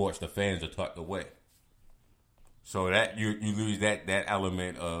other sports, the fans are tucked away. So that you lose that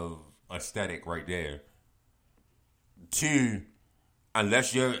element of aesthetic right there. 2,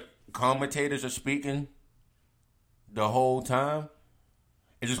 unless your commentators are speaking the whole time,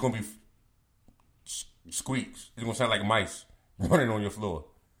 it's just going to be squeaks. It's going to sound like mice running on your floor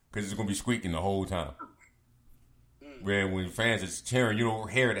because it's going to be squeaking the whole time. Where when fans are cheering, you don't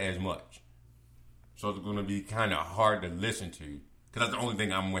hear it as much. So it's going to be kind of hard to listen to because that's the only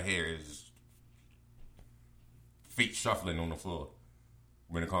thing I'm going to hear is feet shuffling on the floor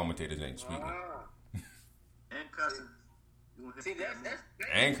when the commentators ain't speaking. And cussing. See, that's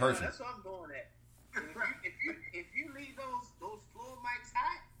and cursing. That's what I'm going at. If you leave those floor mics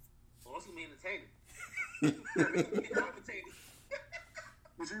hot, well, it's gonna be entertaining.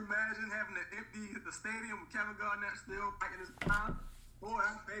 Would you imagine having to empty the stadium with Kevin Garnett still back in his prime? Boy,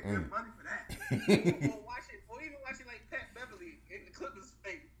 I pay good money for that. or even watching like Pat Beverly in the Clippers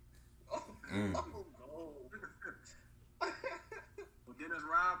face. Oh no. Well, Dennis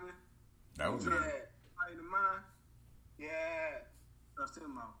Rodman. That was good. Right in the mind. Yeah. Trust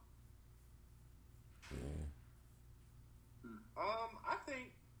him out. Yeah.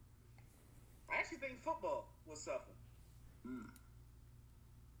 I actually think football will suffer.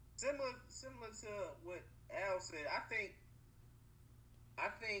 Similar to what Al said. I think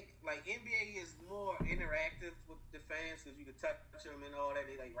like NBA is more interactive with the fans because you can touch them and all that.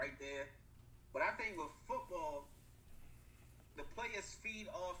 They like right there. But I think with football, the players feed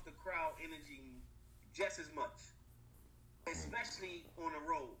off the crowd energy just as much, especially on the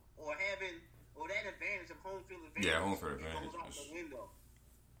road or that advantage of home field advantage. Yeah, home field advantage goes out the window.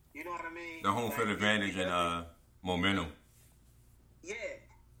 You know what I mean? The home field advantage and momentum. Yeah,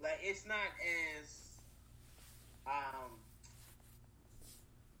 like it's not as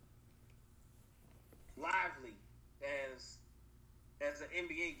lively as an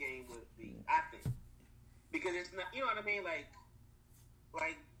NBA game would be, I think, because it's not. You know what I mean? Like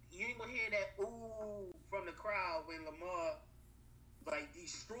like you ain't gonna hear that ooh from the crowd when Lamar like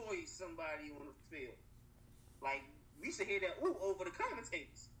destroys somebody on the field. Like we used to hear that ooh over the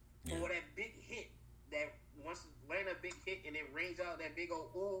commentators or that big hit that once land a big hit and it rings out that big old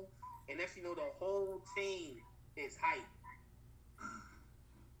ooh, and next you know the whole team is hyped.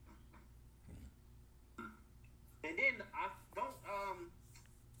 And then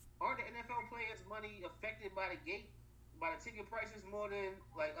aren't the NFL players' money affected by the ticket prices more than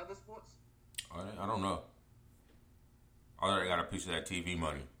like other sports? I don't know. I thought they got a piece of that TV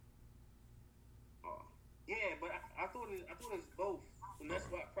money. Yeah, but I thought it's both, and that's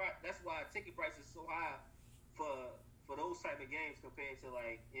why ticket price is so high for those type of games compared to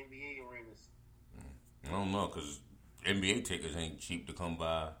like NBA arenas. I don't know because NBA tickets ain't cheap to come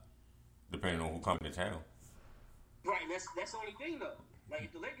by, depending on who comes to town. Right, that's the only thing though. Like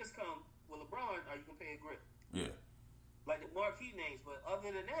if the Lakers come with LeBron, are you gonna pay a grip? Yeah. Like the marquee names, but other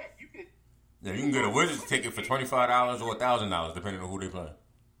than that, you could. Yeah, you can get a Wizards ticket for $25 or $1,000, depending on who they play.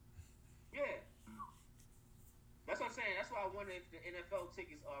 Yeah. That's what I'm saying. That's why I wonder if the NFL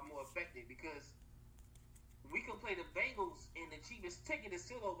tickets are more effective because we can play the Bengals and the cheapest ticket is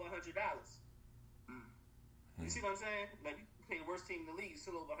still over $100. You see what I'm saying? Like you can play the worst team in the league,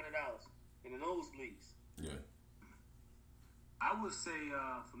 still over $100 in the nosebleeds. Yeah. I would say,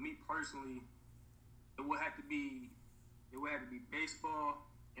 for me personally, it would have to be baseball,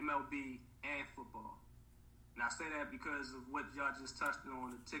 MLB, and football. And I say that because of what y'all just touched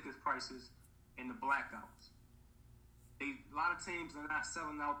on, the ticket prices and the blackouts. A lot of teams are not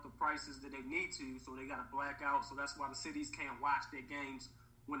selling out the prices that they need to, so they got to black out. So that's why the cities can't watch their games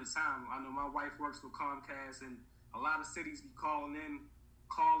when it's time. I know my wife works for Comcast, and a lot of cities be calling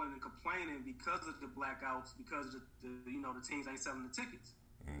and complaining because of the blackouts, because the teams ain't selling the tickets.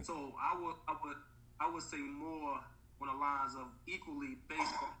 Mm-hmm. So I would say more on the lines of equally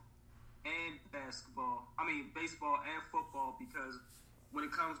baseball and basketball. I mean baseball and football, because when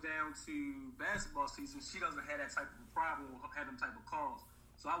it comes down to basketball season, she doesn't have that type of problem or have them type of calls.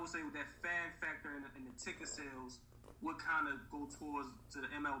 So I would say with that fan factor and the ticket sales would kind of go towards to the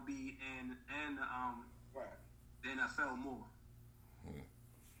MLB and the NFL more. Mm.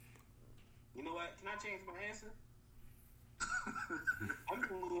 You know what? Can I change my answer? I'm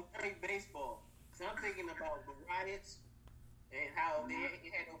going to play baseball. Because I'm thinking about the riots and how they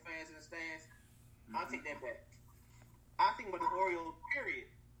had no fans in the stands. I'll take that back. I think about the Orioles, period,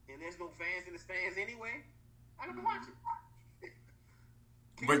 and there's no fans in the stands anyway, I don't watch it.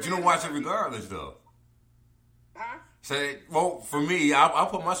 But you don't watch it regardless, though. Huh? Well, for me, I'll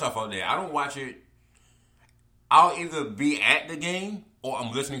put myself out there. I don't watch it. I'll either be at the game or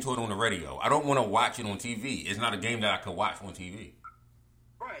I'm listening to it on the radio. I don't want to watch it on TV. It's not a game that I could watch on TV.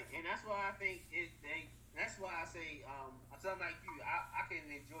 Right, and that's why I think that's why I say, something like you, I can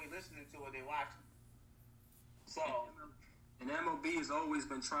enjoy listening to it and watching. So, and MLB has always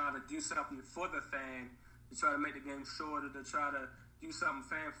been trying to do something for the fan to try to make the game shorter, to try to do something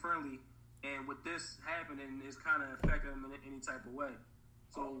fan friendly. And with this happening, it's kind of affecting them in any type of way.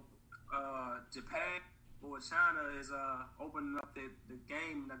 So, Japan or China is opening up the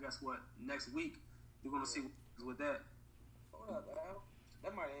game. I guess next week we're gonna see with that. Hold up, Al.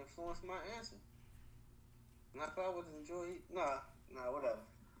 That might influence my answer. And I thought I would enjoy it. Nah, whatever.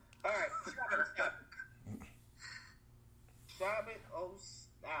 All right. Stop it. Oh,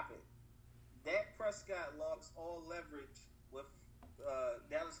 stop it. Dak Prescott lost all leverage with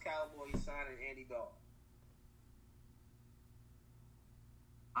Dallas Cowboys signing Andy Dalton.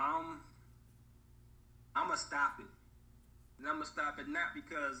 I'm going to stop it. And I'm going to stop it not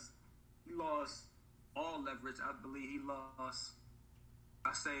because he lost all leverage. I believe he lost,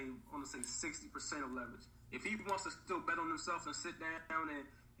 I want to say 60% of leverage. If he wants to still bet on himself and sit down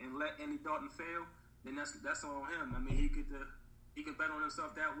and let Andy Dalton fail, then that's on him. I mean, he could bet on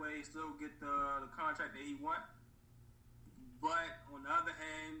himself that way, still get the contract that he wants. But on the other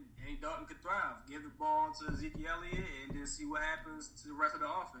hand, Andy Dalton could thrive. Give the ball to Ezekiel Elliott and then see what happens to the rest of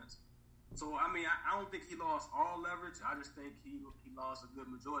the offense. So, I mean, I don't think he lost all leverage. I just think he lost a good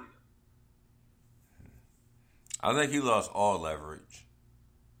majority of it. I think he lost all leverage.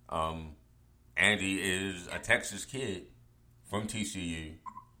 Andy is a Texas kid from TCU.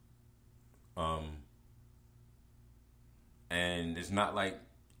 And it's not like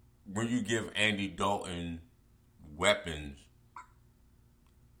when you give Andy Dalton weapons,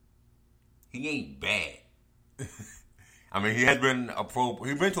 he ain't bad. I mean, he's been to a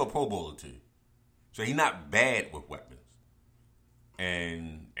Pro Bowl or two. So he's not bad with weapons.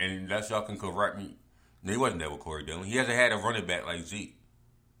 And unless y'all can correct me, no, he wasn't there with Corey Dillon. He hasn't had a running back like Zeke.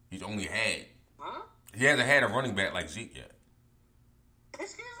 He hasn't had a running back like Zeke yet.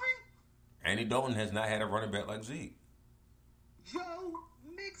 Andy Dalton has not had a running back like Zeke. Joe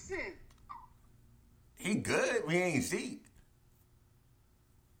Mixon. He good, but he ain't Zeke.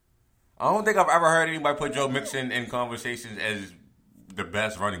 I don't think I've ever heard anybody put Joe Mixon in conversations as the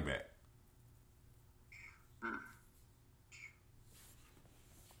best running back.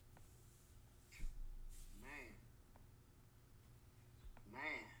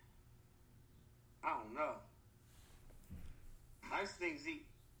 Man. I don't know. I just think Zeke.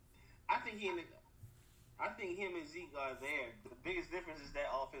 I think him and Zeke are there. The biggest difference is that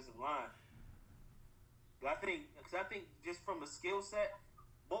offensive line. I think just from a skill set,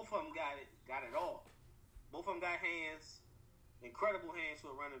 both of them got it all. Both of them got hands, incredible hands for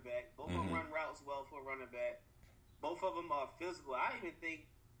a running back. Both of them run routes well for a running back. Both of them are physical. I even think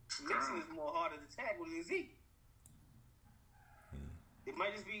Mixon is more harder to tackle than Zeke. It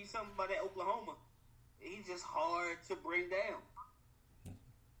might just be something about that Oklahoma. He's just hard to bring down.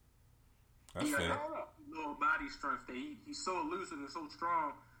 That's fair. Lower body strength. He's so elusive and so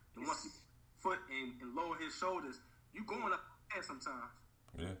strong. And once he foot and lower his shoulders, you going up there sometimes.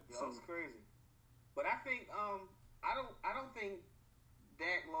 Yeah. So it's crazy. But I think I don't think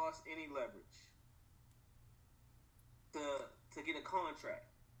Dak lost any leverage to get a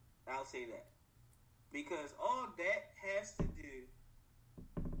contract. I'll say that. Because all Dak has to do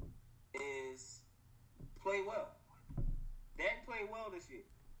is play well. Dak played well this year.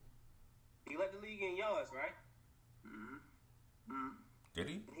 He led the league in yards, right? Did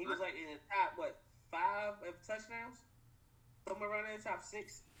he? He was like in the top, 5 of touchdowns? Somewhere around there, top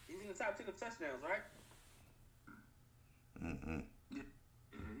 6. He's in the top 10 of touchdowns, right?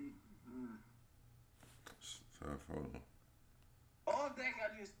 All Dak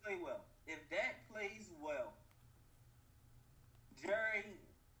got to do is play well. If Dak plays well, Jerry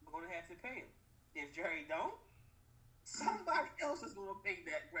going to have to pay him. If Jerry don't, somebody else is going to pay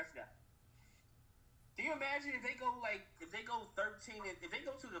Dak Prescott. Can you imagine if they go 13 and if they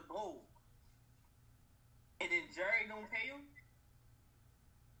go to the bowl and then Jerry don't pay him?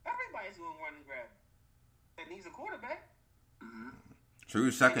 Everybody's going to run and grab him. And he's a quarterback. So he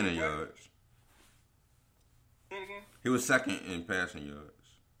was second in yards. Say it again? He was second in passing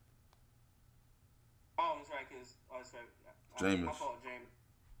yards. Oh, that's right, because that's right. Jameis. My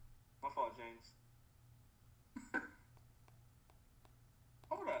fault, James.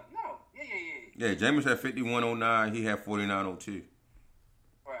 Hold up, no. Yeah. Yeah, Jameis had 51.09. He had 49.02.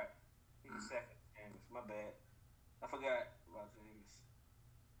 Right. He was second, Jameis. My bad. I forgot about Jameis.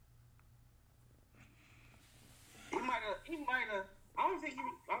 He might have.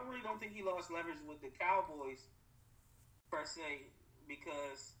 I really don't think he lost leverage with the Cowboys per se,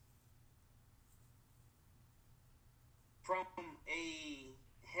 because from a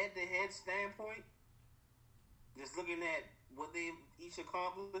head-to-head standpoint, just looking at what they each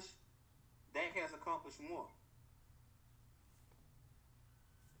accomplished, Dak has accomplished more.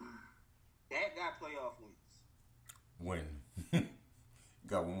 Dak got playoff wins. Win.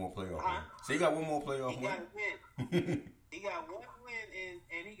 Got one more playoff win. So he got one more playoff He win. got a win. He got one win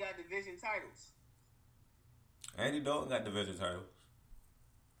and he got division titles. Andy Dalton got division titles.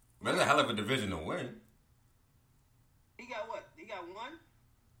 That's a hell of a division to win. He got what? He got one?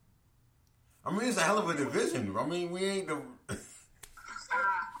 I mean, it's a hell of a division. I mean, we ain't the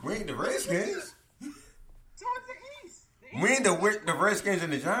Redskins. So it's the East. We ain't the Redskins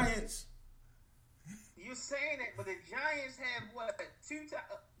and the Giants. You're saying that, but the Giants have what?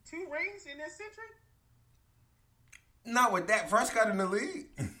 Two rings in this century? Not with Dak Prescott in the league.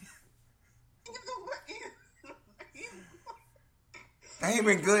 They ain't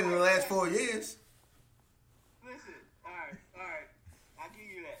been good in the last 4 years. Listen, all right. I'll give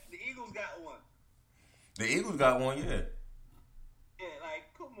you that. The Eagles got one. The Eagles got one, yeah. Yeah,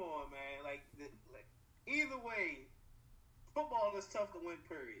 come on, man. Either way, football is tough to win,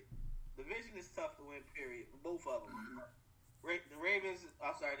 period. Division is tough to win, period. Both of them. The Ravens,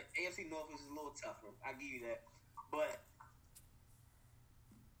 the AFC North is a little tougher. I'll give you that. But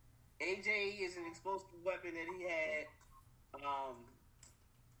AJ is an explosive weapon that he had.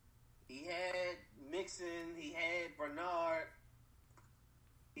 He had Mixon. He had Bernard.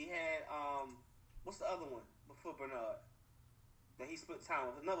 He had what's the other one before Bernard that he split time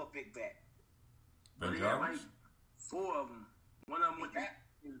with? Another big back. Ben He had Jarvis? 4 of them. One of them with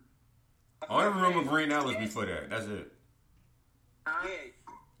I only remember Green Ellis before that. That's it. Yeah.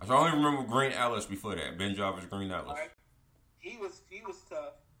 I only remember Green Ellis before that. Ben Jarvis, Green Ellis. Right. He was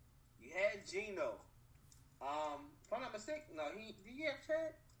tough. You had Geno. If I'm not mistaken, no, did he have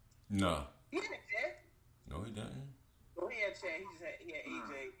Chad? No. He didn't have Chad. No, he didn't. No, he had Chad. He had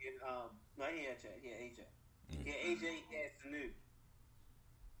AJ and no, he had Chad. He had AJ. He had AJ. He had Sanu.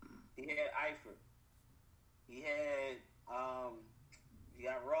 He He had Eifert. He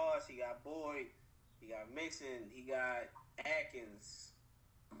got Ross. He got Boyd. He got Mixon. He got Atkins.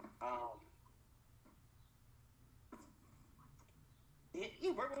 He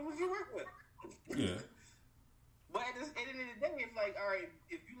work with what you work with. Yeah. But at the end of the day, it's like, all right,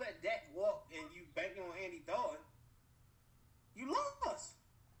 if you let Dak walk and you bank on Andy Dalton, you lost.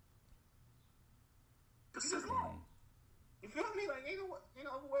 You just lost. You feel me? Like, ain't no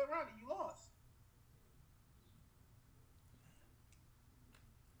other way around it. You lost.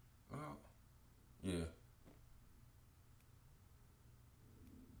 Yeah.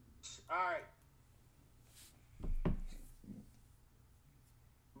 All right.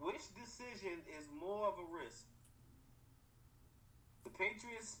 Which decision is more of a risk? The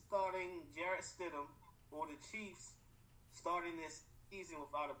Patriots starting Jarrett Stidham or the Chiefs starting this season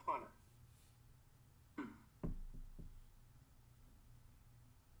without a punter?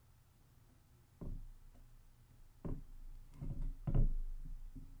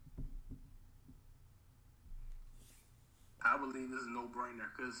 I believe this is a no-brainer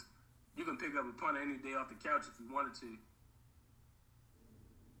because you can pick up a punter any day off the couch if you wanted to.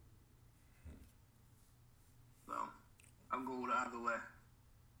 So, I'm going with either way.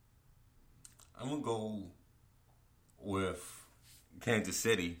 I'm going to go with Kansas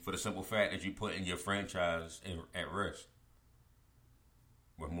City for the simple fact that you put in your franchise at risk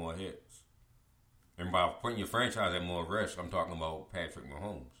with more hits. And by putting your franchise at more risk, I'm talking about Patrick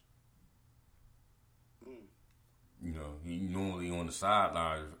Mahomes. You know, he normally on the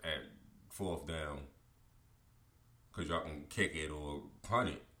sidelines at fourth down because y'all can kick it or punt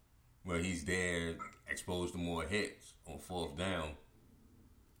it. Well, he's there exposed to more hits on fourth down.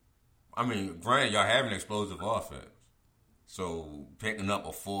 I mean, granted, y'all have an explosive offense. So, picking up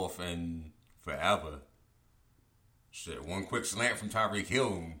a fourth and forever, shit, one quick slant from Tyreek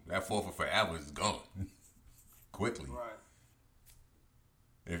Hill, that fourth and forever is gone. Quickly. Right.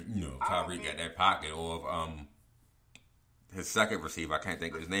 If, you know, Tyreek got that pocket or if, his second receiver, I can't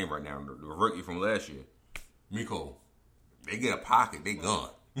think of his name right now, the rookie from last year, Miko. They get a pocket, they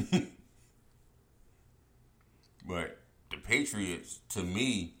gone. But the Patriots, to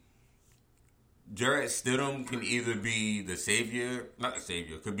me, Jarrett Stidham can either be the savior, not the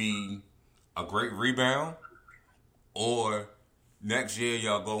savior, could be a great rebound, or next year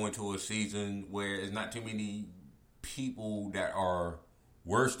y'all go into a season where there's not too many people that are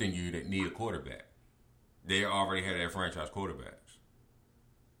worse than you that need a quarterback. They already had their franchise quarterbacks.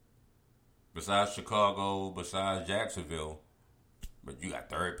 Besides Chicago, besides Jacksonville, but you got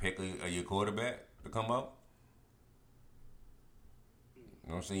third pick of your quarterback to come up.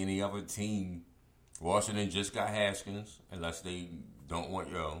 I don't see any other team. Washington just got Haskins, unless they don't want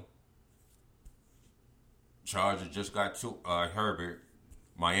Yo. Chargers just got Herbert.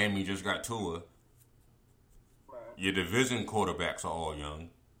 Miami just got Tua. Right. Your division quarterbacks are all young.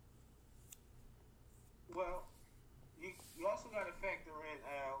 Well, you also got to factor in,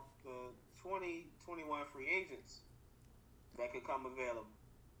 Al, the 2021 free agents that could come available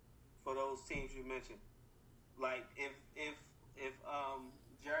for those teams you mentioned. Like, if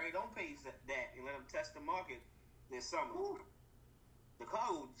Jerry don't pay that and let him test the market this summer, the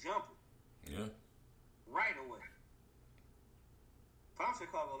car will jump Yeah. right away. If I'm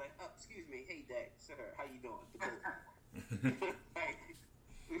Chicago, like, excuse me, hey, Dak, sir, how you doing? Like,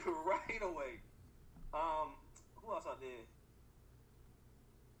 right away. Who else out there?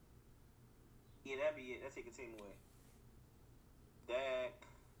 Yeah, that'd be it. That'd take a team away. Dak.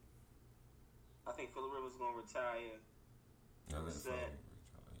 I think Phillip Rivers is gonna retire.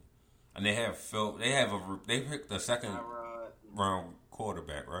 And they have Phil. They picked the second round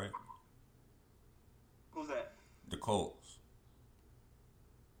quarterback, right? Who's that? The Colts.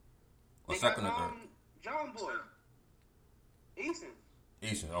 Or They second got, or third? John Boy. Eason.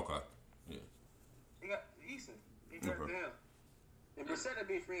 Okay. Yeah. They got Eason. They got Okay. down. And Brissett will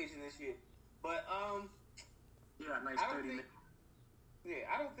be a free agent this year. But Yeah, nice I don't 30 think. Yeah,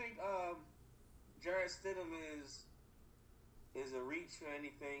 I don't think Jarrett Stidham is a reach for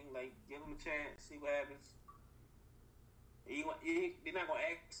anything. Like, give him a chance, see what happens. They're not gonna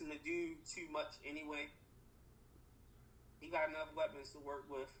ask him to do too much anyway. He got enough weapons to work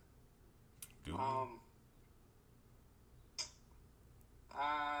with.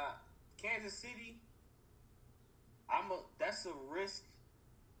 Kansas City, that's a risk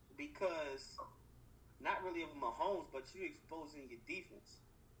because not really of Mahomes, but you're exposing your defense.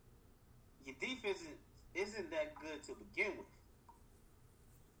 Your defense isn't that good to begin with.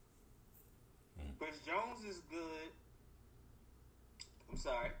 Chris Jones is good. I'm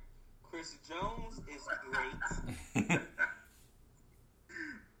sorry. Chris Jones is great.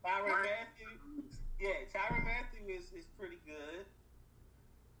 Tyron is pretty good.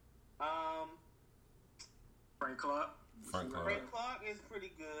 Frank Clark. Frank Clark. Frank Clark is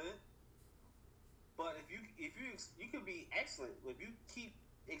pretty good. But if you could be excellent if you keep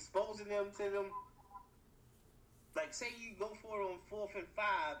exposing them to them. Like, say you go for it on 4th and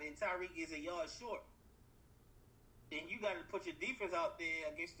 5, and Tyreek is a yard short, then you got to put your defense out there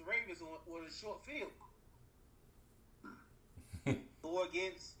against the Ravens on a short field, or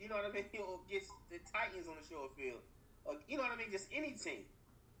against, you know what I mean, or against the Titans on a short field, or, you know what I mean. Just any team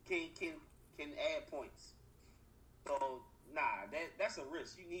can add points. So that's a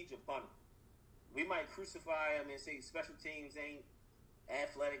risk. You need your punter. We might crucify him and say special teams ain't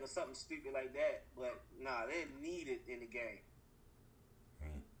athletic or something stupid like that, but they're needed in the game.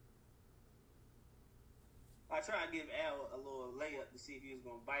 I tried to give Al a little layup to see if he was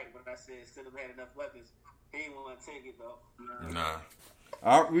going to bite, but I said Stidham had enough weapons. He didn't want to take it, though. Nah.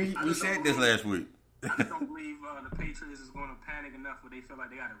 We said this last week. I just don't believe the Patriots is going to panic enough where they feel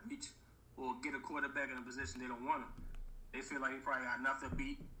like they got to reach or get a quarterback in a position they don't want him. They feel like they probably got enough to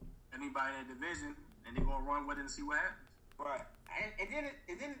beat anybody in the division, and they're going to run with it and see what happens. Right. And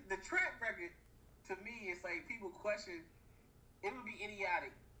then the track record, to me, it's like people question. It would be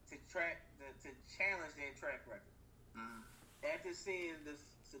idiotic to challenge their track record. Mm-hmm. After seeing the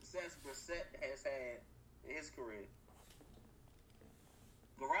success Brissett has had in his career.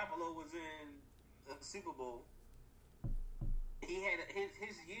 Garoppolo was in the Super Bowl. He had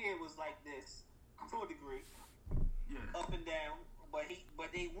his year was like this to a degree, up and down, but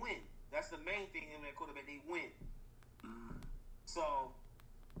they win. That's the main thing in that quarterback. They win. Mm-hmm. So,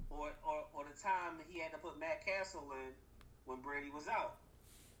 or the time that he had to put Matt Castle in when Brady was out.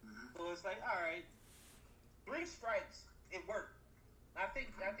 Mm-hmm. So it's like, all right, 3 strikes, it worked. I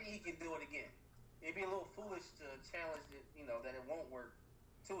think he can do it again. It'd be a little foolish to challenge it, that it won't work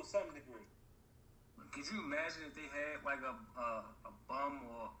to some degree. Could you imagine if they had like a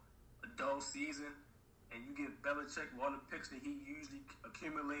bum or a dull season, and you get Belichick with all the picks that he usually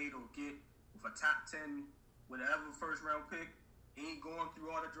accumulate or get with a top 10, whatever first round pick? He ain't going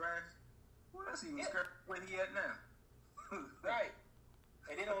through all the drafts. Well, that's even scary where he at now. Right.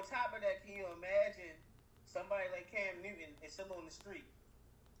 And then on top of that, can you imagine somebody like Cam Newton is still on the street?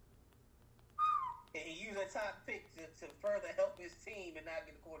 And he used a top pick to further help his team and not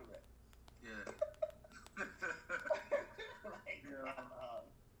get a quarterback. Yeah.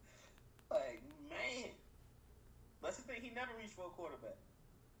 Like, man. That's the thing. He never reached for a quarterback,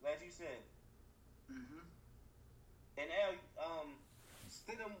 like you said. Mm-hmm. And Al,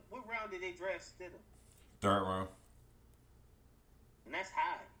 Stidham, what round did they draft Stidham? 3rd round. And that's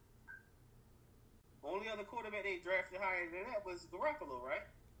high. Only other quarterback they drafted higher than that was Garoppolo, right?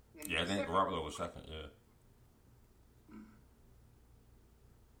 Yeah, I think Garoppolo was 2nd, yeah.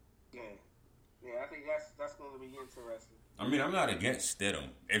 Yeah, I think that's going to be interesting. I mean, I'm not against Stidham.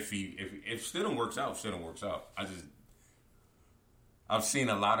 If Stidham works out, Stidham works out. I've seen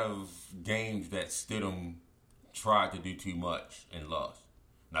a lot of games that Stidham tried to do too much and lost.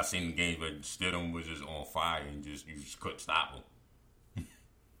 And I've seen games where Stidham was just on fire and you just couldn't stop him.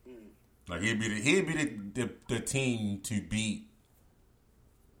 Like he'd be the team to beat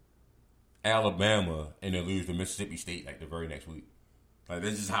Alabama and then lose to Mississippi State like the very next week. Like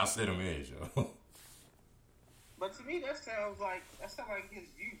that's just how Stidham is, yo. But to me, that sounds like his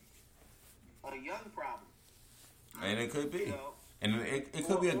youth, a young problem. And it could be, know? And it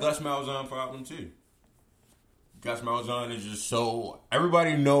could be a Gus Malzahn problem too. Gus Malzahn is just so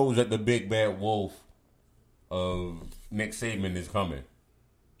everybody knows that the big bad wolf of Nick Saban is coming.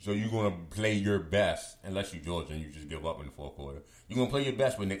 So you're gonna play your best, unless you're Georgia and you just give up in the 4th quarter. You're gonna play your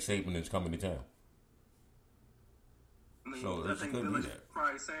best when Nick Saban is coming to town. I mean, So I it think could be Billy's that.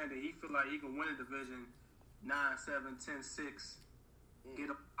 probably saying that he feel like he can win a division 9-7, 10-6, get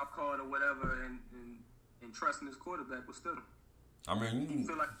a card or whatever, and trusting his quarterback with Stidham. I mean, You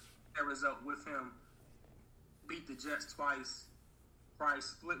feel like that result with him, beat the Jets twice, probably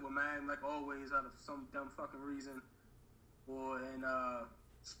split with Miami like always out of some dumb fucking reason, and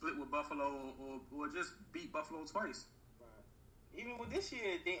split with Buffalo or just beat Buffalo twice. Right. Even with this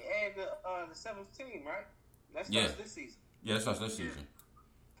year, they add the 7th team, right? That's this season. Yeah, that's this season.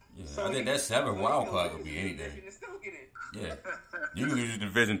 Yeah, So I think that 7th wild card could be anything. They can still get in. Yeah, you can lose the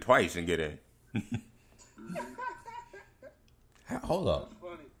division twice and get in. Hold up,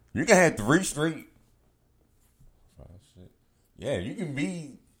 Funny. you can have 3 straight. 5, 6. Yeah, you can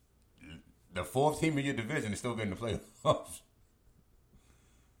be the 4th team in your division and still get in the playoffs.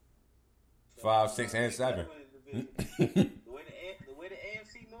 5, 6, and 7. The way the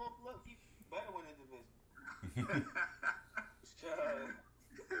AFC North look, you better win the division.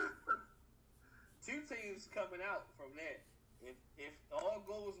 2 teams coming out from there. If all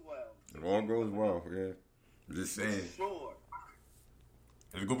goes well. It all goes well, yeah. I'm just saying. Sure.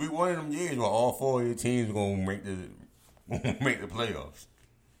 It's gonna be one of them years where all 4 of your teams are gonna make the playoffs.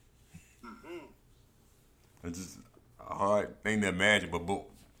 Mm-hmm. It's just a hard thing to imagine, but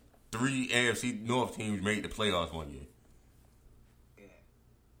 3 AFC North teams made the playoffs one year.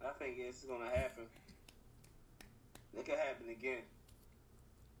 Yeah, I think it's gonna happen. It could happen again.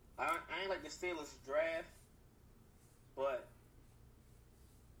 I ain't like the Steelers draft, but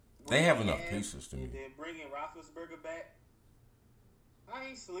they have enough pieces to me. And then bringing Roethlisberger back, I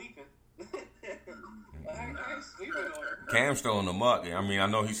ain't sleeping. I ain't sleeping on it. Cam's still on the market. I mean, I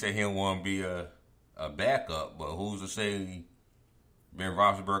know he said he don't want to be a backup, but who's to say Ben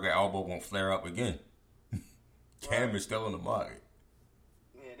Roethlisberger's elbow won't flare up again? Cam is still on the market.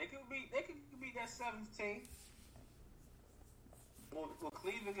 Yeah, they could be that 7th team. Well,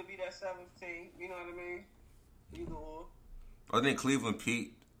 Cleveland could be that 7th team. You know what I mean? Either or. I think Cleveland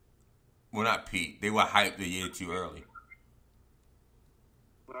peaked. Well, not peaked. They were hyped a year too early.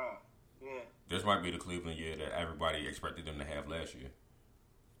 Yeah. This might be the Cleveland year that everybody expected them to have last year.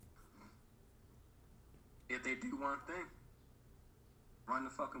 If they do one thing, run the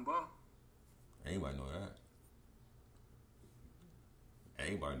fucking ball. Anybody know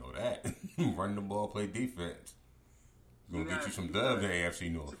that. Run the ball, play defense. Gonna get you some dubs in AFC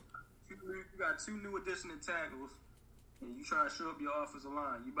North. You got 2 new additional tackles, and you try to show up your offensive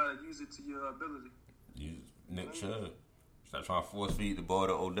line. You better use it to your ability. Use Nick Chubb. Stop trying to force feed the ball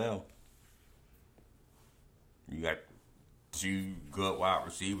to Odell. You got 2 good wide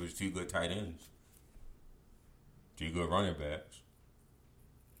receivers, 2 good tight ends, 2 good running backs.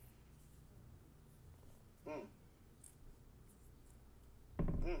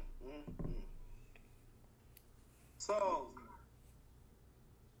 So,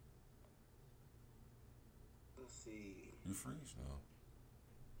 let's see. You freeze now.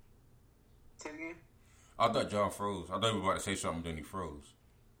 Say it again? I thought John froze. I thought he was about to say something, then he froze.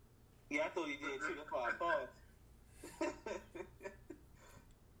 Yeah, I thought he did too. That's why I paused.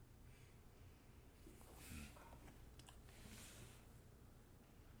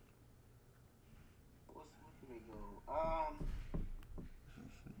 Where can we go?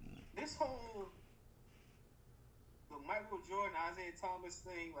 This whole the Michael Jordan, Isaiah Thomas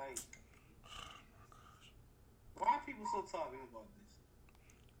thing, like, why are people still talking about this?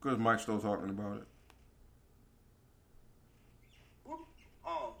 Because Mike's still talking about it.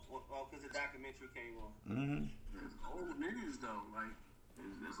 Because the documentary came on. Mm-hmm. It's old news, though. Like,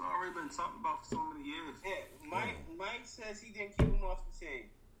 it's already been talked about for so many years. Yeah, Mike says he didn't keep him off the team.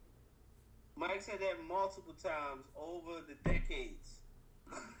 Mike said that multiple times over the decades.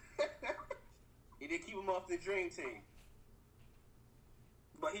 He didn't keep him off the dream team.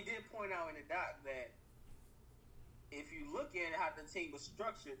 But he did point out in the doc that if you look at how the team was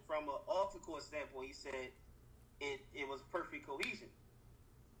structured from an off-the-court standpoint, he said it was perfect cohesion.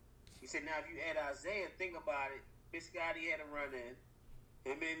 He said, now if you add Isaiah, think about it. Biscotti had a run in.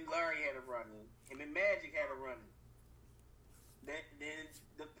 Him and Larry had a run in. Him and Magic had a run in. Then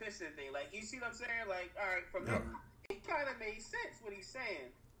the Piston thing. Like, you see what I'm saying? Like, all right, from there, it kind of made sense what he's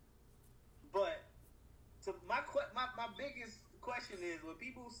saying. But so my biggest question is when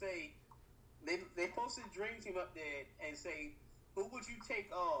people say they posted Dream Team up there and say, who would you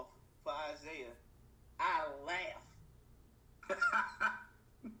take off for Isaiah? I laugh.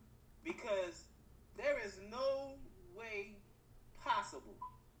 Because there is no way possible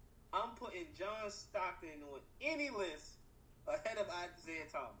I'm putting John Stockton on any list ahead of Isaiah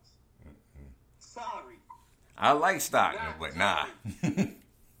Thomas. Mm-hmm. Sorry. I like Stockton, but nah.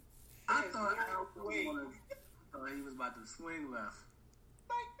 I thought he was about to swing left.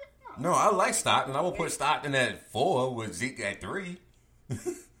 No, I like Stockton. I would put Stockton at 4 with Zeke at 3. And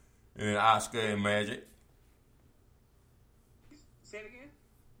then Oscar and Magic. Say it again?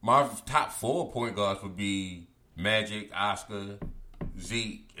 My top 4 point guards would be Magic, Oscar,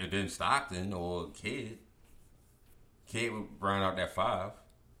 Zeke, and then Stockton or Kidd. Kidd would round out that 5.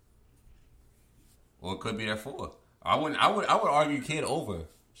 Or it could be that 4. I would argue Kidd over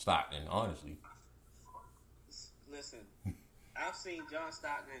Stockton, honestly. Listen, I've seen John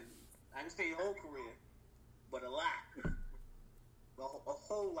Stockton, I didn't say his whole career, but a lot. A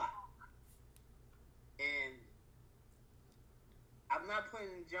whole lot. And I'm not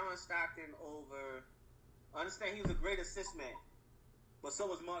putting John Stockton over. I understand he was a great assist man, but so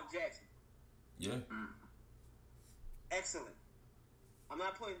was Mark Jackson. Yeah. Excellent. I'm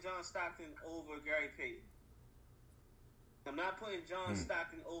not putting John Stockton over Gary Payton. I'm not putting John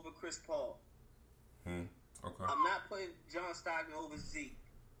Stockton over Chris Paul. Okay. I'm not putting John Stockton over Zeke.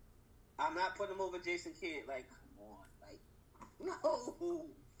 I'm not putting him over Jason Kidd. Like, come on. Like,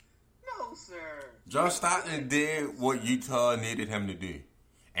 no, sir. John Stockton did what Utah needed him to do.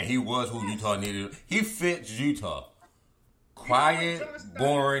 And he was who Utah needed. He fits Utah. Quiet,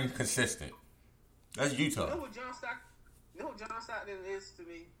 boring, consistent. That's Utah. You know what John Stockton is to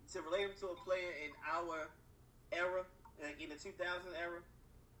me? To relate him to a player in our era, like in the 2000 era.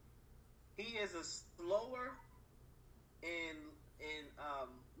 He is a slower and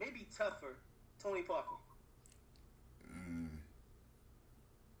maybe tougher Tony Parker.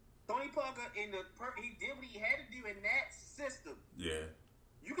 Tony Parker he did what he had to do in that system. Yeah.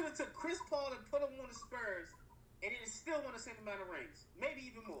 You could have took Chris Paul and put him on the Spurs, and it still won the same amount of rings, maybe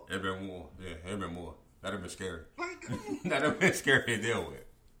even more. It'd been more. Yeah, it'd been more. That'd have been scary. Like, come on. That'd have been scary to deal with.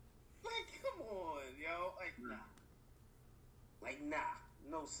 Like, come on, yo. Nah.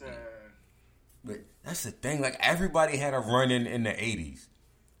 No, sir. But that's the thing. Like, everybody had a run in the 80s.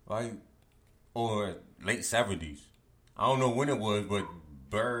 Like, or late 70s. I don't know when it was, but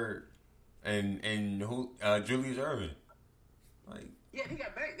Bird and Julius Erving. Like, yeah, he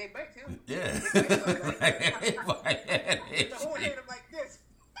got banked. They banked him. Yeah. Everybody had the whole head him like this.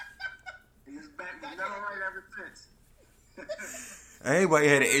 He's back. He's not all right ever since. Everybody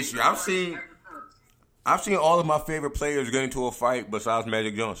had an issue. I've seen all of my favorite players get into a fight besides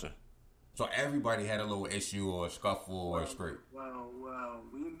Magic Johnson. So everybody had a little issue or a scuffle or a scrape. Well,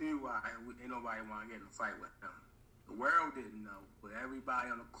 we knew why. Ain't nobody want to get in a fight with him. The world didn't know, but everybody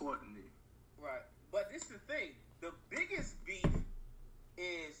on the court knew. Right. But this is the thing. The biggest beef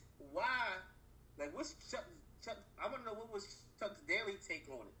is why, like, what's Chuck I want to know what was Chuck Daly take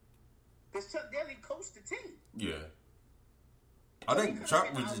on it. Because Chuck Daly coached the team. Yeah. I think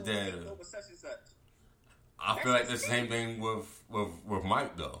Chuck was just there. I feel like that's the same thing with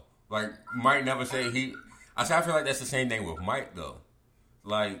Mike, though. Like, Mike never said I feel like that's the same thing with Mike, though.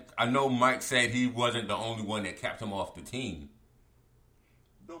 Like, I know Mike said he wasn't the only one that kept him off the team.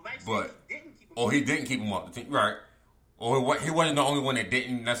 No, Mike said he didn't keep him off the team. Or he didn't keep him off the team. Right. Or he wasn't the only one that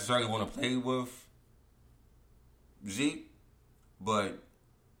didn't necessarily want to play with Zeke. But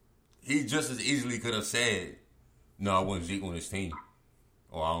he just as easily could have said, no, I want Zeke on his team.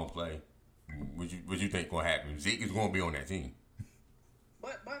 Or I don't play. What you think going to happen? Zeke is going to be on that team.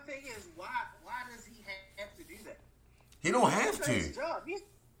 But my thing is, why does he have to do that? He don't have to. His job. He's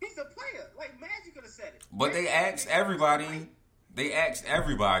a player. Like, Magic could have said it. But they asked everybody.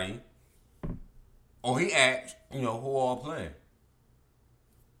 Or he asked, who all playing.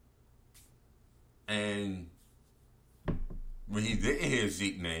 And when he didn't hear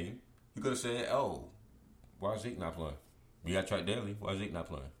Zeke's name, he could have said, oh, why is Zeke not playing? We got Chuck Daly. Why is Zeke not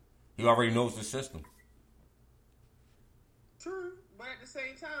playing? He already knows the system. True. But at the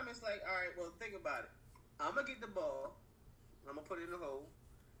same time, it's like, all right, well, think about it. I'm going to get the ball. I'm going to put it in the hole.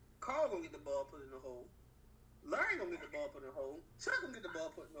 Carl going to get the ball, put it in the hole. Larry going to get the ball, put it in the hole. Chuck going to get the ball,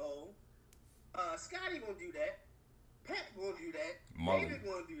 put it in the hole. Scotty going to do that. Pat going to do that. David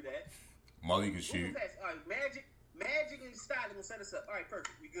going to do that. Molly can shoot. All right, Magic and Stockton going to set us up. All right,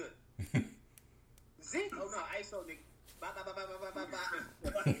 perfect. We good. Zeke, oh no, ISO, nigga. Bye.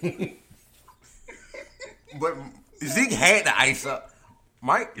 But Zeke had the ISO.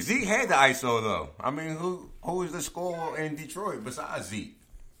 Zeke had the ISO though. I mean, who is the scorer in Detroit besides Zeke?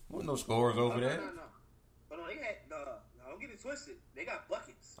 There wasn't no scorers over there. No. But no, they had don't get it twisted. They got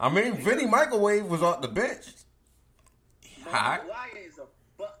buckets. I mean, Vinny Microwave was off the bench. Hot. Aguirre is a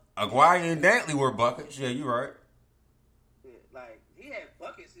bucket. Aguirre and Dantley were buckets. Yeah, you're right. Yeah, like he had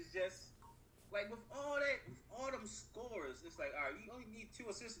buckets. It's just like with all them scorers, it's like, all right, you only need 2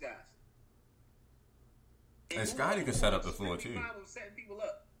 assist guys. And Scotty could set up the floor too. Setting people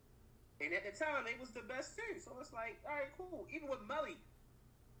up. And at the time, they was the best too. So it's like, all right, cool. Even with Melly,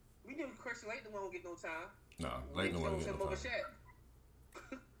 we knew Christian Laettner won't get no time. No, Laettner won't get no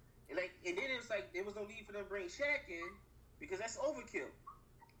time. And then it was like there was no need for them to bring Shaq in because that's overkill.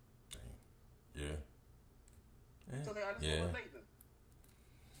 Yeah. So they just went with Laettner.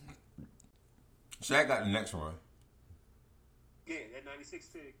 Shaq got the next run. Yeah, that 96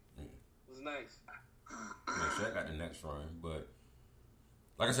 team was nice. Yeah, Shaq got the next run, but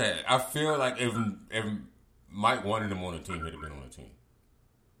like I said, I feel like if Mike wanted him on the team, he'd have been on the team.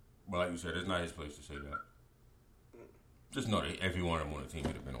 But like you said, it's not his place to say that. Just know that if he wanted him on the team,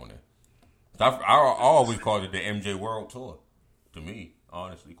 he'd have been on there. I always called it the MJ World Tour. To me,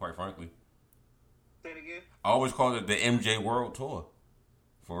 honestly, quite frankly. Say it again? I always called it the MJ World Tour.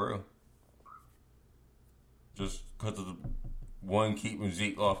 For real. Just because of the one keeping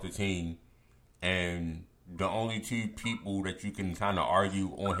Zeke off the team, and the only 2 people that you can kind of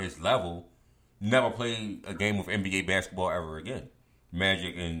argue on his level never played a game of NBA basketball ever again.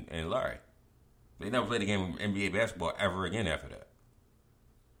 Magic and Larry. They never played a game of NBA basketball ever again after that.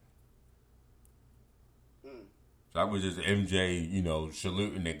 So I was just MJ,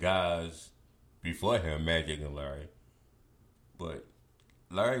 saluting the guys before him, Magic and Larry. But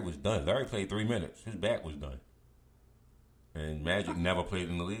Larry was done. Larry played 3 minutes. His back was done. And Magic never played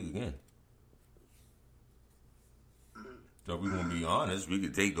in the league again. So if we're going to be honest, we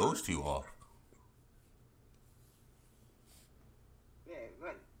could take those two off. Yeah,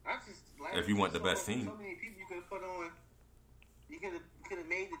 like, I just like... If you want the best team. So many people you could have put on. You could have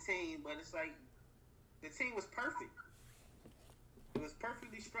made the team, but it's like, the team was perfect. It was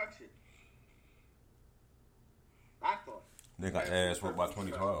perfectly structured. I thought. They got ass whooped by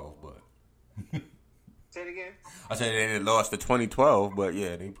 2012, but... Say it again? I said they lost to 2012, but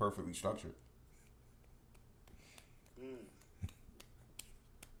yeah, they perfectly structured.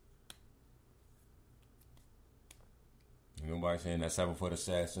 Nobody saying that 7-foot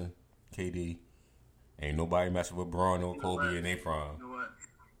assassin, KD. Ain't nobody messing with Braun or Kobe in their prime. You know what?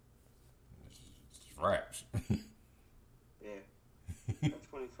 It's raps. Yeah. That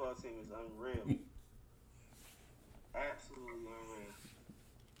 2012 team is unreal. Absolutely unreal.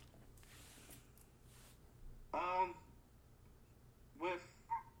 With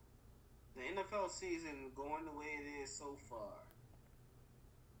the NFL season going the way it is so far.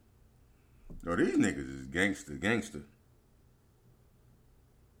 Oh, these niggas is gangster.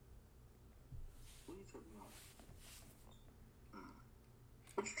 What are you talking about?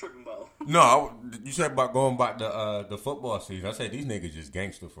 What you tripping about? No, you said about going back the football season. I said these niggas just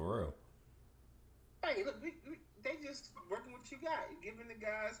gangster for real. Hey, look, they just working what you got. Giving the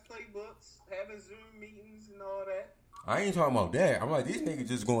guys playbooks, having Zoom meetings and all that. I ain't talking about that. I'm like, these niggas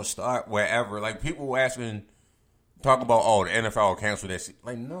just going to start wherever. Like, people asking, talk about, the NFL will cancel that.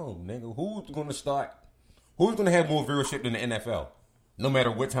 Like, no, nigga. Who's going to start? Who's going to have more viewership than the NFL? No matter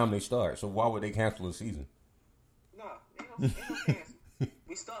what time they start. So why would they cancel the season? No, ain't no cancel.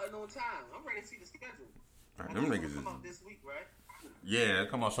 We starting on time. I'm ready to see the schedule. Right, them niggas come out this week, right? Yeah,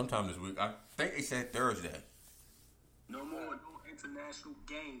 come out sometime this week. I think they said Thursday. No more international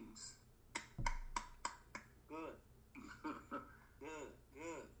games. Good. Good.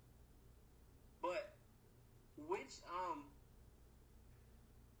 But which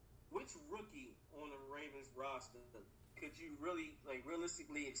rookie on the Ravens roster could you really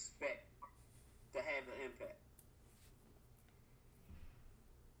realistically expect to have an impact?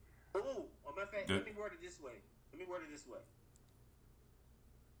 Oh, matter of fact, let me word it this way.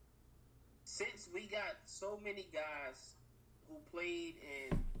 Since we got so many guys who played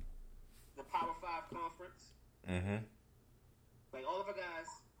in the Power 5 conference, like all of our guys,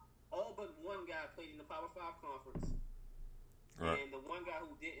 all but one guy played in the Power 5 conference, right. And the one guy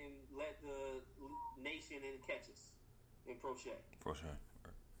who didn't led the nation in catches in Crochet. Right.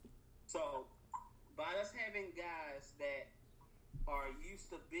 So, by us having guys that are used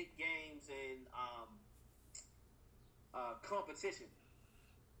to big games and competition,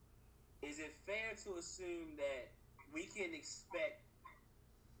 is it fair to assume that we can expect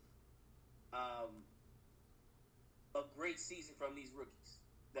a great season from these rookies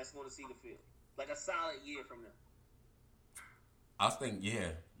that's going to see the field? Like a solid year from them? I think, yeah.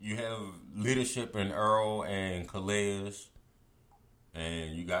 You have leadership in Earl and Calais,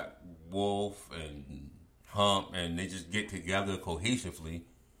 and you got Wolf and Hump, and they just get together cohesively.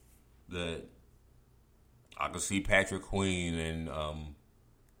 That I could see Patrick Queen and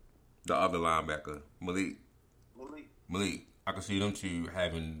the other linebacker, Malik. I could see them two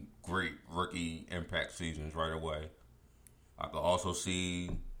having great rookie impact seasons right away. I could also see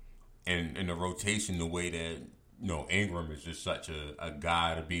in the rotation the way that Ingram is just such a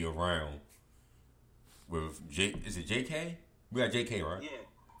guy to be around. With is it JK? We got JK, right? Yeah.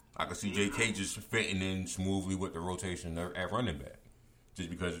 I could see JK just fitting in smoothly with the rotation at running back. Just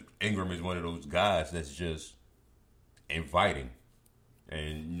because Ingram is one of those guys that's just inviting.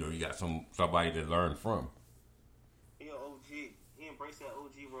 And, you got somebody to learn from. He an OG. He embraced that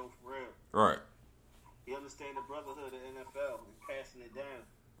OG role for real. Right. He understands the brotherhood of the NFL and passing it down.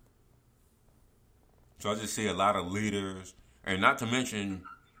 So I just see a lot of leaders. And not to mention,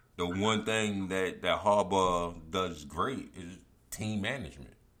 the one thing that Harbaugh does great is team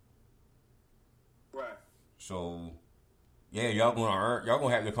management. Right. So, yeah, y'all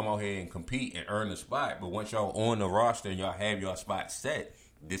gonna have to come out here and compete and earn the spot. But once y'all on the roster and y'all have your spot set,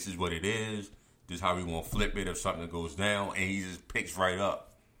 this is what it is. This is how we gonna flip it if something goes down, and he just picks right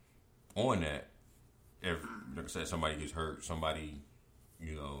up on that. If, like I said, somebody gets hurt, somebody,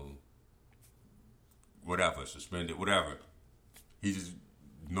 whatever, suspended, whatever. He just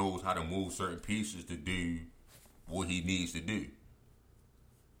knows how to move certain pieces to do what he needs to do.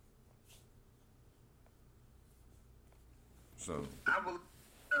 So I will.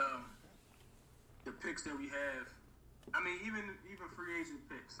 The picks that we have. I mean, even free agent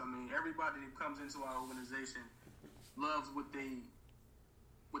picks. I mean, everybody that comes into our organization loves what they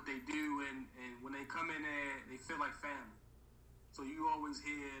do, and when they come in there, they feel like family. So you always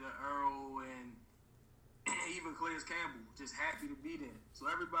hear the Earl and even Calais Campbell just happy to be there. So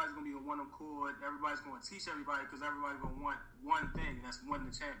everybody's gonna be on one accord. Everybody's gonna teach everybody because everybody's gonna want one thing, and that's win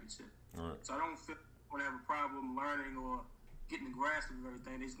the championship. Right. So I don't feel we're gonna have a problem learning or getting the grasp of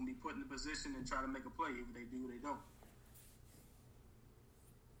everything. They're just gonna be put in the position and try to make a play. If they do, they don't.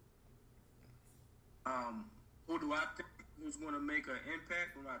 Who do I think who's going to make an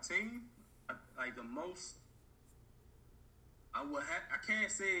impact on our team? Like the most, I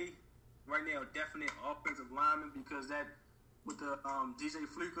can't say right now definite offensive lineman because that with the DJ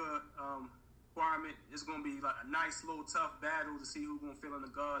Fluker requirement, it's going to be like a nice little tough battle to see who's going to fill in the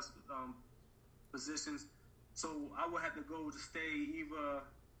guards positions. So I would have to go to stay either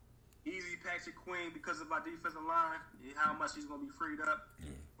easy Patrick Queen because of our defensive line, how much he's going to be freed up.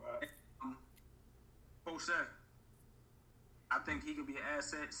 Right. Poche. I think he could be an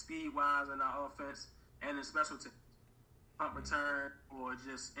asset speed-wise in our offense and in special teams. Punt return or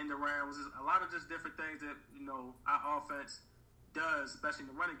just end around. A lot of just different things that, our offense does, especially in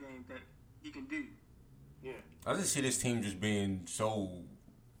the running game, that he can do. Yeah. I just see this team just being so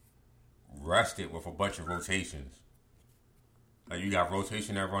rested with a bunch of rotations. Like, you got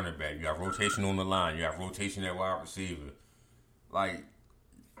rotation at running back. You got rotation on the line. You got rotation at wide receiver. Like,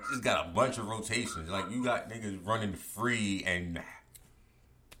 just got a bunch of rotations. Like, you got niggas running free and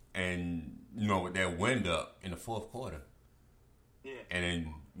with that wind up in the fourth quarter. Yeah. And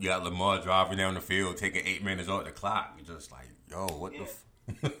then you got Lamar driving down the field, taking 8 minutes off the clock. You're just like, yo, what the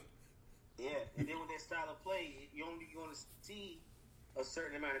Yeah, and then with that style of play, you're only going to see a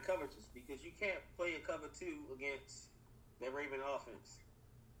certain amount of coverages because you can't play a cover 2 against that Raven offense.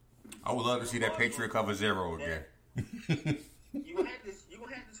 I would love to see that Patriot cover 0 again. You gonna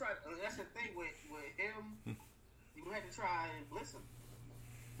have to try. That's the thing with him. You gonna have to try and blitz him.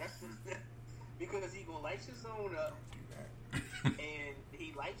 That's because he gonna light your zone up, and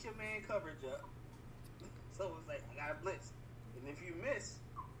he lights your man coverage up. So it's like I gotta blitz, and if you miss,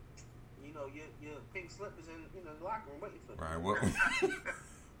 your pink slip is in the locker room waiting for you. Right.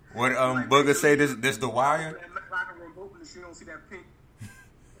 What Booger say? This the wire. Locker room open, so you don't see that pink.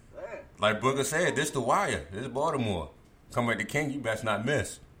 Like Booger said, this the wire. This is Baltimore. Come at the king, you best not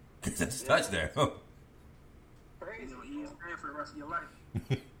miss. Cause that's a touchdown. Crazy. He's paying for the rest of your life.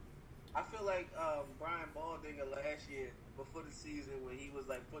 I feel like Brian Baldinger last year before the season when he was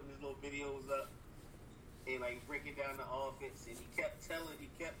like putting his little videos up and like breaking down the offense, and he kept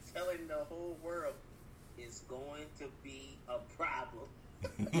telling the whole world it's going to be a problem.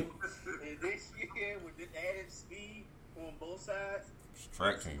 And this year with the added speed on both sides, it's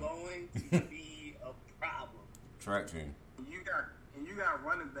going to be a problem. Track team. You got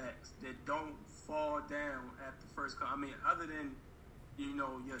running backs that don't fall down at the first call. I mean, other than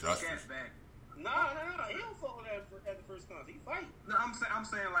your scat back. No, he don't fall down at the first call. He fight. No, I'm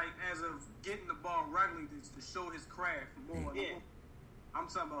saying like as of getting the ball regularly to show his craft more. Yeah. I'm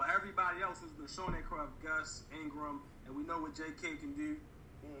talking about everybody else has been showing their craft. Gus, Ingram, and we know what J.K. can do.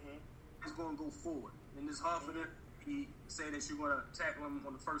 Mm-hmm. It's going to go forward, and it's hard for them. He say that you're going to tackle him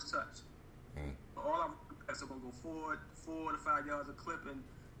on the first touch. But all our backs are going to go forward, 4 to 5 yards a clip, and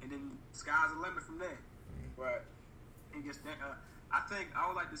then sky's the limit from there. Right. And just I think I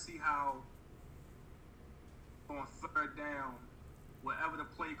would like to see how on third down, whatever the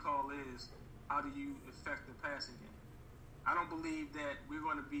play call is, how do you affect the passing game? I don't believe that we're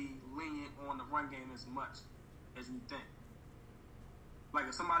going to be lenient on the run game as much as we think. Like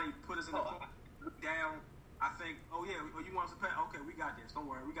if somebody put us in the down, I think, you want us to pass? Okay, we got this. Don't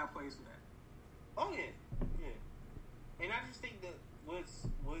worry, we got plays for that. Oh yeah. And I just think that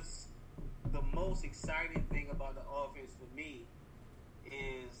what's the most exciting thing about the offense for me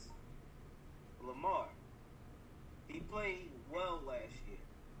is Lamar. He played well last year,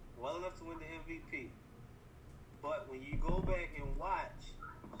 well enough to win the MVP. But when you go back and watch,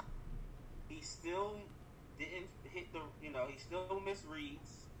 he still didn't hit he still missed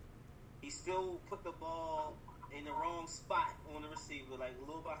reads. He still put the ball in the wrong spot on the receiver, like a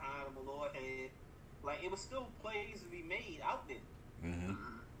little behind him, a little ahead. Like, it was still plays to be made out there. Mm-hmm.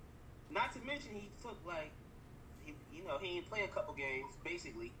 Not to mention he took, he didn't play a couple games,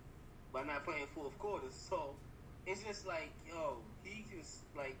 basically, by not playing fourth quarters. So, it's just he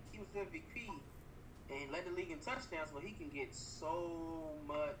was MVP and led the league in touchdowns, so he can get so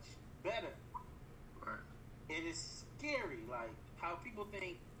much better. Right. It is scary, how people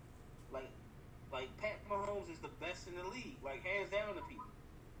think, like Pat Mahomes is the best in the league, like hands down to people.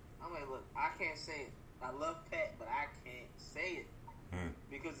 I'm like, look, I can't say it. I love Pat, but I can't say it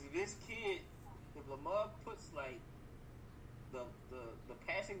because if this kid, if Lamar puts like the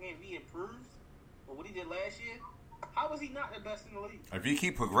passing game, he improves or what he did last year, how is he not the best in the league? If he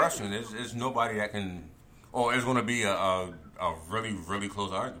keep progressing, there's nobody that can, or it's going to be a really, really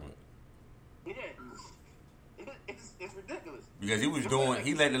close argument. Yeah, it's ridiculous. Because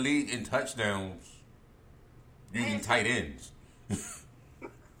he led the league in touchdowns using tight ends.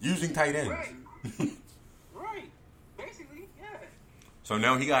 Using tight ends. Right. Right. Basically, yeah. So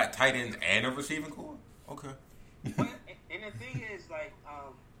now he got tight ends and a receiving core? Okay. And the thing is, like,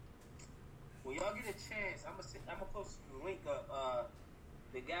 when y'all get a chance, I'm gonna post the link up.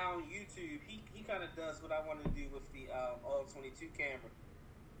 The guy on YouTube, he kind of does what I wanted to do with the All 22 camera.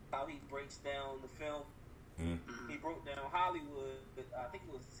 How he breaks down the film. He broke down Hollywood. I think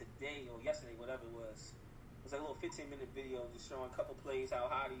it was today or yesterday, whatever it was. It was like a little 15-minute video just showing a couple plays how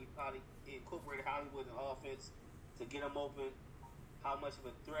he incorporated Hollywood in offense to get him open. How much of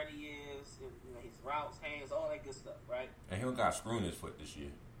a threat he is, his routes, hands, all that good stuff, right? And he got screw in his foot this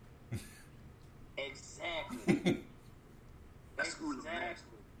year. Exactly.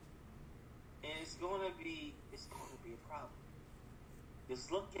 Exactly. And it's gonna be a problem.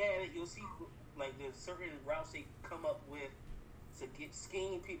 Just look at it, you'll see like there's certain routes they come up with to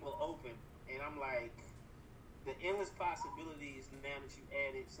scheme people open, and I'm like, the endless possibilities now that you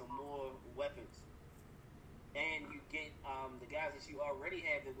added some more weapons, and you get the guys that you already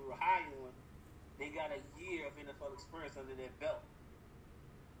had that we were high on, they got a year of NFL experience under their belt.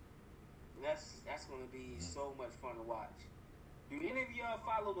 And that's going to be so much fun to watch. Do any of y'all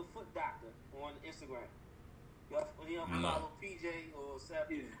follow the Foot Doctor on Instagram? Y'all follow PJ or Seth?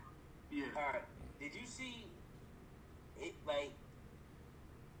 Yeah. All right. Did you see it? Like,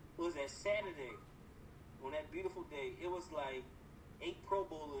 was that Saturday? On that beautiful day, it was like 8 Pro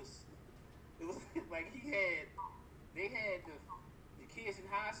Bowlers. It was like they had the kids in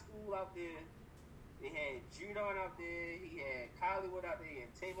high school out there. They had Judon out there. He had Hollywood out there. He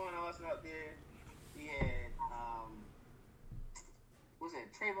had Tavon Austin out there. He had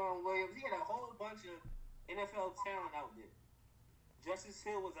Trayvon Williams. He had a whole bunch of NFL talent out there. Justice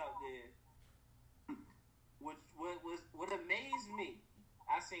Hill was out there. What amazed me,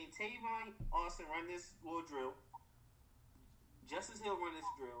 I seen Tavon Austin run this little drill, Justice Hill run this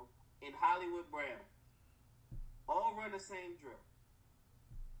drill, and Hollywood Brown all run the same drill.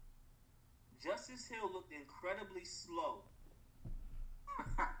 Justice Hill looked incredibly slow.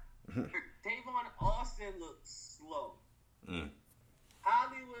 Tavon Austin looked slow.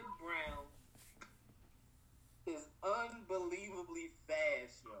 Hollywood Brown is unbelievably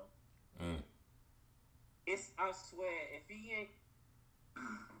fast, yo. I swear, if he ain't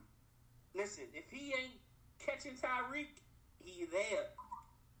listen, if he ain't catching Tyreek, he there.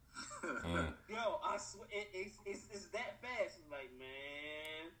 Yo, I swear, it's that fast. It's like,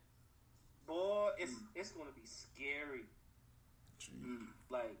 man, boy, it's gonna be scary.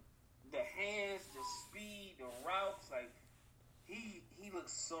 Like the hands, the speed, the routes, like he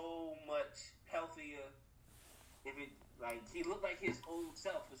looks so much healthier. If it like he looked like his old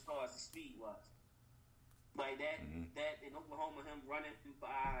self as far as the speed was. Like that in Oklahoma, him running through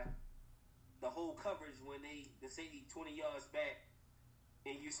by the whole coverage when they say he 20 yards back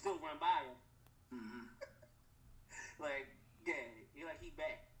and you still run by him. Like, yeah, you're like he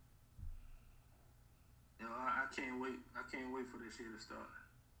back. You know, I can't wait. I can't wait for this year to start.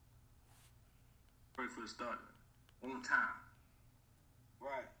 Wait for the start on time.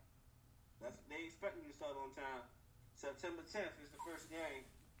 Right. They expect me to start on time. September 10th is the first game.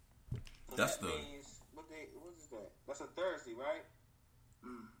 So That's that means, what is that? That's a Thursday, right?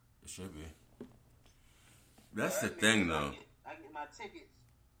 It should be. That's the thing, though. I get my tickets.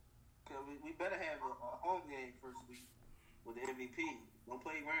 Cause we better have a home game first week with the MVP. Don't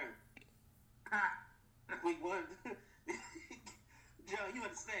play around. Week 1. Joe, you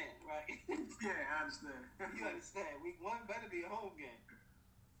understand, right? Yeah, I understand. You understand. Week 1 better be a home game.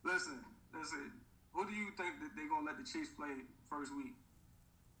 Listen. Who do you think that they're going to let the Chiefs play first week?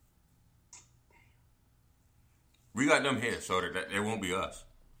 We got them here, so that it won't be us.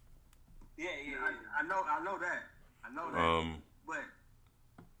 Yeah. I know that. But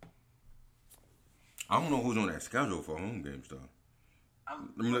I don't know who's on that schedule for home games, though.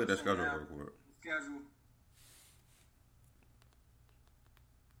 Let me look at that schedule real quick. Schedule.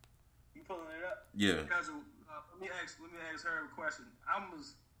 You pulling it up? Yeah. Schedule. Let me ask her a question. I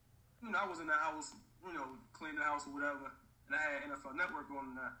was in the house, cleaning the house or whatever, and I had NFL Network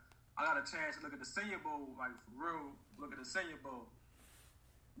on there. I got a chance to look at the Senior Bowl, like for real, look at the Senior Bowl.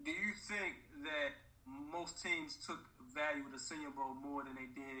 Do you think that most teams took value of the Senior Bowl more than they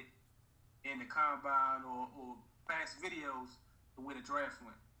did in the combine or past videos the way the draft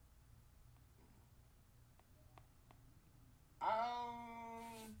went? I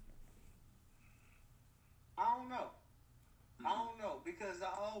don't know. I don't know because I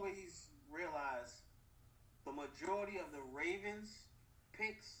always realize the majority of the Ravens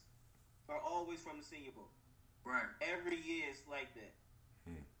picks are always from the Senior Bowl. Right. Every year it's like that.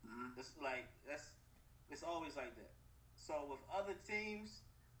 It's like it's always like that. So with other teams,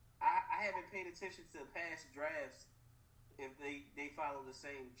 I haven't paid attention to past drafts if they follow the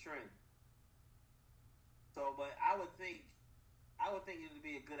same trend. So, but I would think it would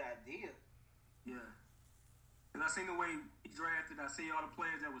be a good idea. Yeah. And I seen the way he drafted. I see all the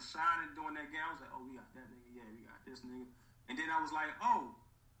players that was shining during that game. I was like, oh, we got that nigga. Yeah, we got this nigga. And then I was like, oh,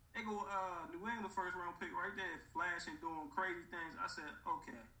 they go New England first round pick right there, flashing, doing crazy things. I said,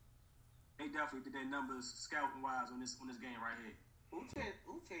 okay, they definitely did their numbers scouting wise on this game right here. Uche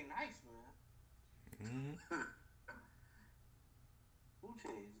nice, man.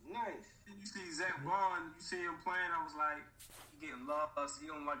 Uche is nice. You see Zach Vaughn, you see him playing. I was like, he getting lost.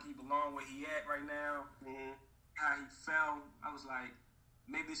 He don't like he belong where he at right now. How he fell, I was like,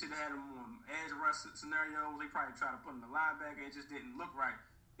 maybe they should have had him on edge rush scenarios. They probably tried to put him in the linebacker. It just didn't look right.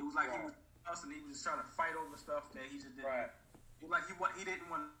 It was like he was us and he was just trying to fight over stuff that he just didn't. Right. It was like he didn't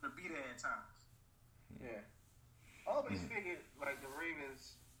want to be there at times. Yeah. I always figured like the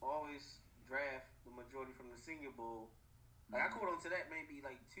Ravens always draft the majority from the Senior Bowl. Like I caught on to that maybe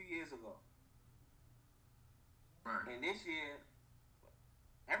like 2 years ago. Right. And this year,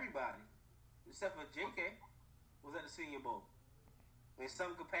 everybody except for JK was at the Senior Bowl in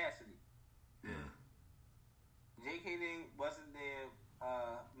some capacity. Yeah. JK wasn't there.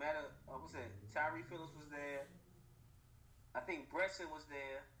 What's that? Tyree Phillips was there. I think Bretson was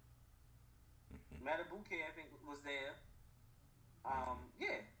there. Matabuke, I think, was there.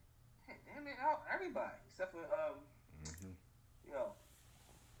 Yeah. Hey, damn it, everybody except for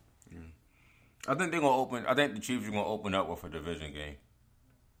I think they're gonna open. I think the Chiefs are gonna open up with a division game.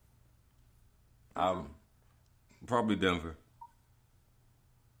 Probably Denver.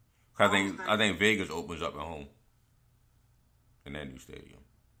 I think Vegas opens up at home in that new stadium.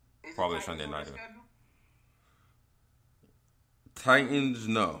 Probably Sunday night. Titans,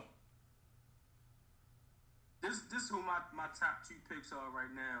 no. This is who my top two picks are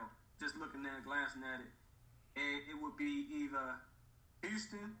right now. Just looking at it, glancing at it, and it would be either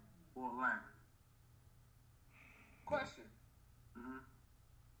Houston or Atlanta. Question: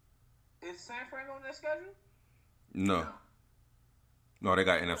 Is San Fran on their schedule? No, they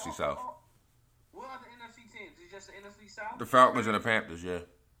got NFC South. What are the NFC teams? Is it just the NFC South? The Falcons and the Panthers, yeah.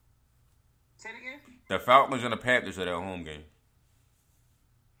 Say it again? The Falcons and the Panthers are their home game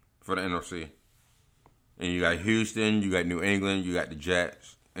for the NFC. And you got Houston, you got New England, you got the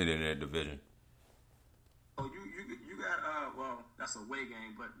Jets, and then their division. Oh, you got well, that's a away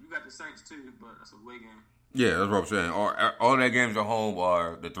game, but you got the Saints too, but that's a away game. Yeah, that's what I'm saying. All their games at home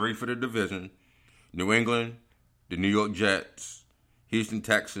are the three for the division: New England, the New York Jets, Houston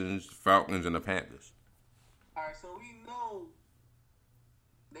Texans, Falcons, and the Panthers. All right, so we know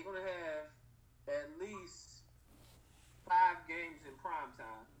they're gonna have at least 5 games in prime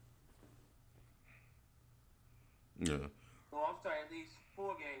time. Yeah. So I'm sorry, at least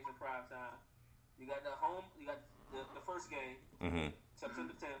 4 games in prime time. You got the home. You got the first game,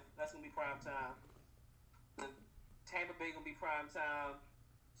 September 10th. That's gonna be prime time. The Tampa Bay gonna be prime time.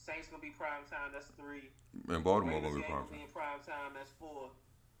 Saints gonna be prime time. That's 3. And Baltimore gonna be prime time. In prime time. That's 4.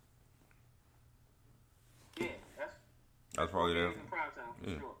 Yeah, that's probably there. In prime time for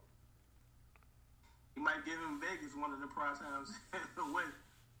sure. You might give him Vegas one of the prime times away.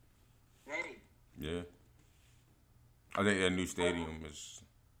 Hey. Yeah. I think that new stadium is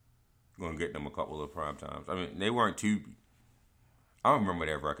going to get them a couple of prime times. I mean, they weren't too. I don't remember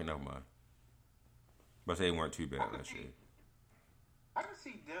that record. Never mind. But they weren't too bad last year. I can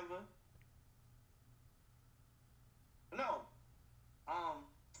see Denver. No. I'm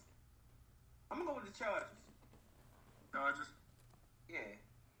gonna go with the Chargers. Chargers? Yeah.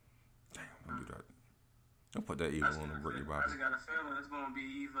 Damn, don't do that. Don't put that evil on the Brittany Bobby. I just got a feeling it's gonna be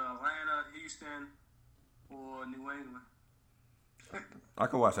either Atlanta, Houston, or New England. I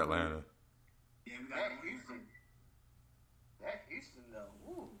can watch Atlanta. Yeah, we got Houston. That Houston though,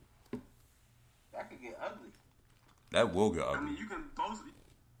 ooh, that could get ugly. That will get ugly. I mean, you can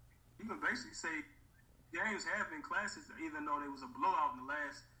basically say games have been classes, even though there was a blowout in the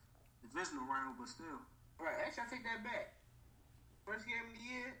last divisional round, but still. Right. Actually, I take that back. First game of the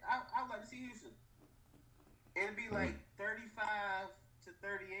year, I'd like to see Houston. It'd be like 35-17 to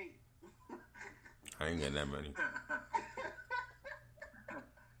 38. I ain't getting that many.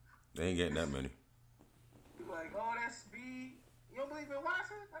 They ain't getting that many. You're like, oh, that's speed. You don't believe in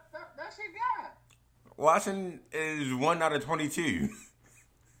Watson? That's your guy. Watson is 1 out of 22.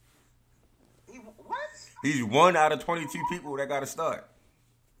 What? He's 1 out of 22 people that got to start.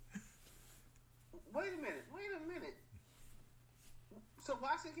 Wait a minute. So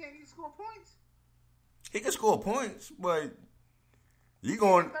Watson can't score points? He can score points, but you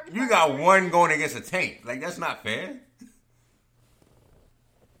got one going against a tank. Like, that's not fair.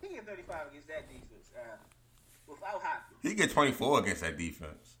 He get 35 against that defense without Hopkins. He get 24 against that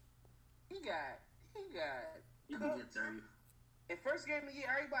defense. He got. You can get 30. In first game of the year,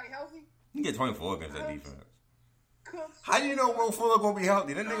 everybody healthy? He get 24 against that defense. Cooks. How do you know Will Fuller gonna be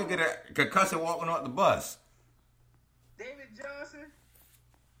healthy? That nigga get a concussion walking off the bus. David Johnson.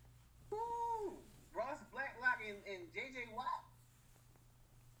 Woo. Ross Blacklock and J.J. Watt.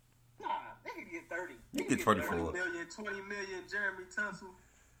 Nah, they could get 30. You get 24. 20 million, Jeremy Tunsil.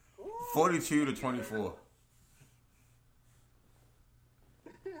 42 to 24.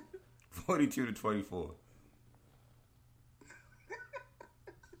 42 to 24.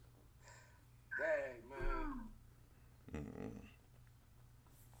 Dang, man.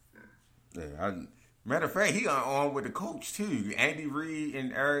 Yeah, matter of fact, he got on with the coach too. Andy Reid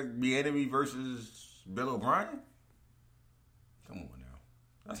and Eric Bieniemy versus Bill O'Brien. Come on now,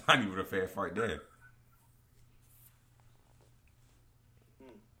 that's not even a fair fight there.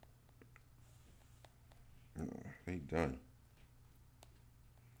 They done.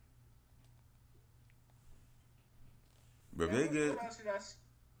 But if they get,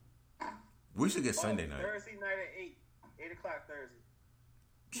 we should get Sunday night. Thursday night at 8 o'clock Thursday.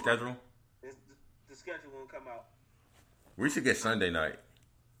 Schedule? The schedule won't come out. We should get Sunday night.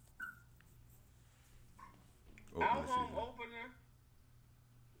 Our home opener.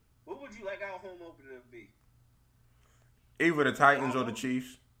 What would you like our home opener to be? Either the Titans or the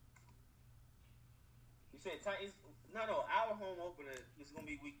Chiefs. You said Titans? No. Our home opener is going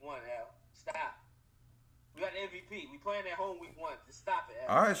to be week 1, Al. Stop. We got the MVP. We playing at home week 1. Just stop it,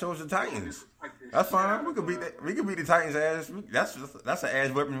 Al. All right, so it's the Titans. That's fine. We could beat the Titans' ass. That's an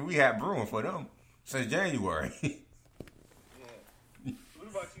ass whipping we had brewing for them since January. Yeah. What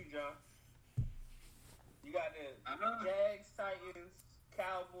about you, John? You got the Jags, Titans,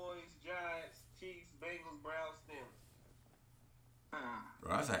 Cowboys, Giants, Chiefs, Bengals, Browns, Steelers.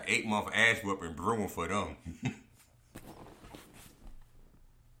 Bro, that's an 8-month ass whipping brewing for them.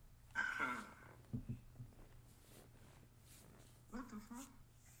 What the fuck?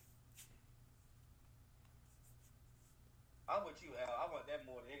 I'm with you, Al. I want that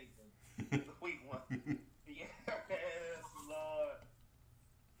more than anything. Week 1. Yes, Lord.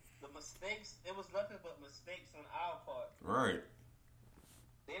 The mistakes, it was nothing but mistakes on our part. Right.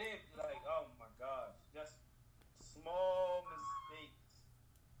 They didn't, oh my gosh, just small mistakes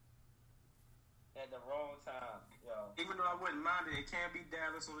at the wrong time, yo. Even though I wouldn't mind it, it can't be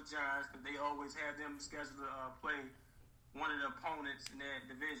Dallas or the Giants because they always have them scheduled to play one of the opponents in that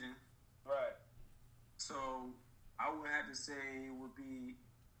division. Right. So I would have to say it would be,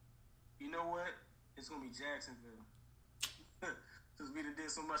 you know what? It's going to be Jacksonville. Since we done did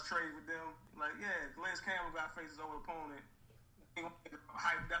so much trade with them. Like, yeah, Lance Campbell got faces over the opponent. They gonna get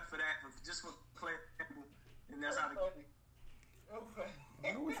hyped up for that, but just for Clay Campbell. And that's how they get it. Okay.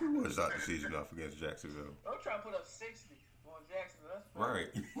 I wish we would start the season off against Jacksonville. I'm trying to put up 60 on Jacksonville. That's fine.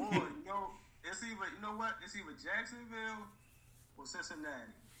 Right. Boy, it's either, you know what? It's either Jacksonville or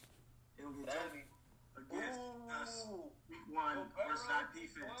Cincinnati. It'll get That'd be against us week 1 versus our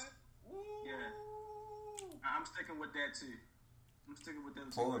defense. Yeah. I'm sticking with that too. I'm sticking with them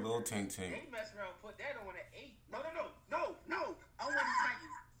too. Poor little Tink Tink. They mess around and put that on at 8. No. I want the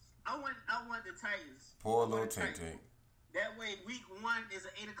Titans. I want the Titans. Poor little Tink Tink. That way, week 1 is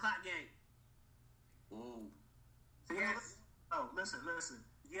an 8 o'clock game. Ooh. Yes. Oh, listen.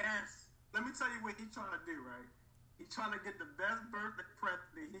 Yes. Let me tell you what he's trying to do, right? He's trying to get the best birthday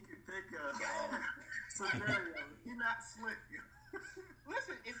present he can think of. Scenario. He's not slick.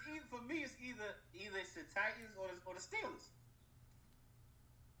 Listen, it's either for me. It's either it's the Titans or the Steelers.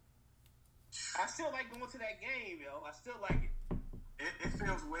 I still like going to that game, yo. I still like it. It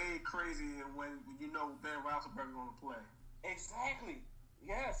feels way crazier when you know Ben Roethlisberger's going to play. Exactly.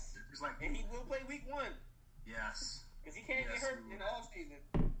 Yes. It's like, and he will play week 1. Yes. Because he can't get hurt in the offseason.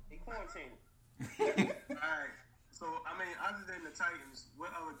 He quarantined. All right. So, I mean, other than the Titans,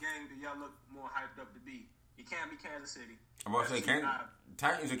 what other game do y'all look more hyped up to be? It can't be Kansas City. I'm about to say,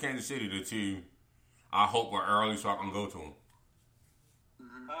 Titans and Kansas City, the two I hope are early so I can go to them.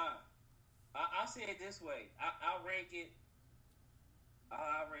 Mm-hmm. I'll say it this way. I'll rank it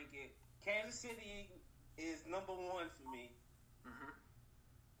I rank it. Kansas City is number 1 for me. Mm-hmm.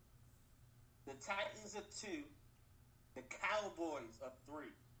 The Titans are 2. The Cowboys are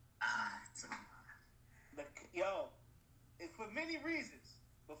 3. For many reasons.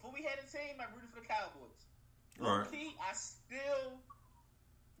 Before we had a team, I rooted for the Cowboys. Low key, I still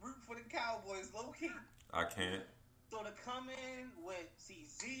root for the Cowboys. Low key. I can't. So to come in with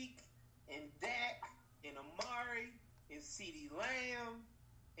Zeke and Dak and Amari and CeeDee Lamb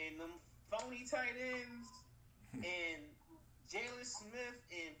and them phony tight ends and Jalen Smith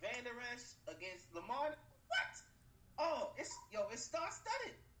and Van Der Esch against Lamar. What? Oh, it's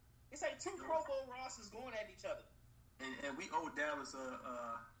star-studded. It's like 2 Pro Bowl rosters going at each other. And we owe Dallas a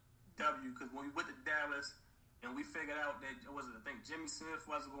W because when we went to Dallas and we figured out that I think Jimmy Smith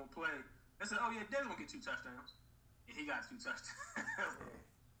wasn't going to play. They said, "Oh yeah, Dallas going to get 2 touchdowns," and he got 2 touchdowns.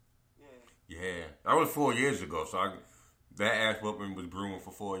 Yeah, that was 4 years ago. So that ass whooping was brewing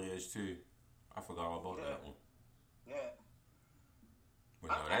for 4 years too. I forgot all about that one. Yeah.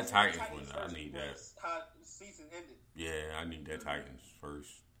 But no, that Titans one, I need that. How the season ended. Yeah, I need that Titans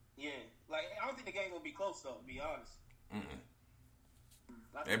first. Yeah, like I don't think the game gonna be close though. To be honest.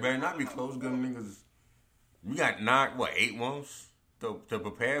 It better not be close, good niggas. We got 8 months to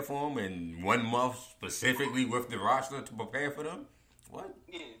prepare for them, and 1 month specifically with the roster to prepare for them. What?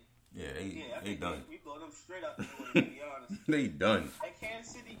 Yeah, they done. We blow them straight out the door, to be honest. They done. That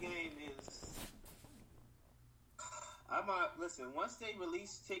Kansas City game is. Listen. Once they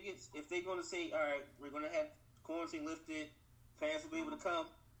release tickets, if they're gonna say, "All right, we're gonna have quarantine lifted, fans will be able to come,"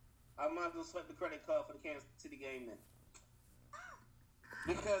 I might as well swipe the credit card for the Kansas City game then.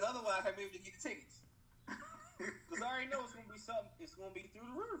 Because otherwise, I may be able to get the tickets. Because I already know it's going to be something. It's going to be through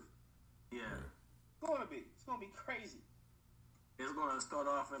the roof. Yeah. It's going to be. It's going to be crazy. It's going to start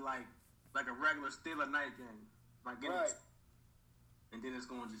off at like a regular Steeler night game. Right. And then it's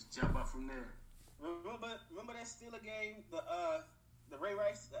going to just jump up from there. Remember that Steeler game, the Ray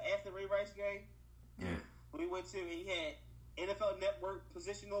Rice, after Ray Rice game? Yeah. We went to, and he had NFL Network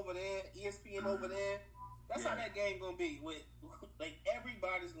position over there, ESPN over there. That's how that game gonna be. With like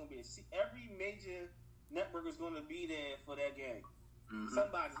everybody's gonna be every major network is gonna be there for that game. Mm-hmm.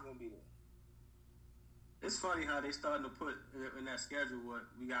 Somebody's gonna be there. It's funny how they starting to put in that schedule what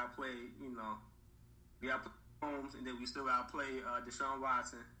we gotta play. We gotta play Holmes, and then we still gotta play Deshaun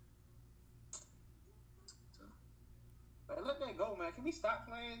Watson. So. Let that go, man. Can we stop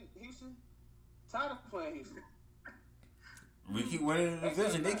playing Houston? Tired of playing Houston. We keep winning the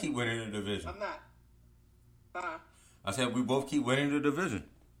division. They keep winning the division. I'm not. I said we both keep winning the division.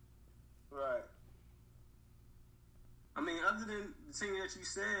 Right. I mean, other than the team that you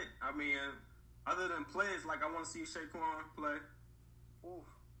said, other than players, like I want to see Saquon play. Ooh.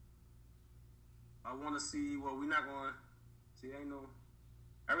 I want to see. Well, we're not going to see. Ain't no.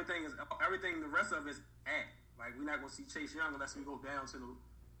 Everything. The rest of it is at. Like we're not going to see Chase Young unless we go down to the.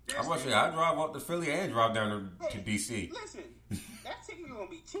 I want to say I drive up to Philly and drive down to DC. Listen, that ticket gonna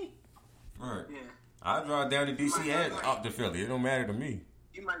be cheap. Right. Yeah. I drive down to DC and up to Philly. It don't matter to me.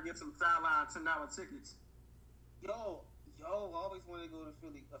 You might get some sideline $10 tickets. Yo, always wanted to go to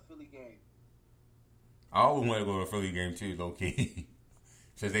a Philly game. I always wanted to go to a Philly game too, low key.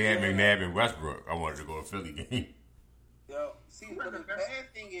 Since they had McNabb and Westbrook, I wanted to go to a Philly game. Yo, see, but the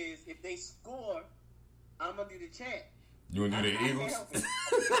bad thing is, if they score, I'm gonna do the chant. You wanna do the Eagles? I'm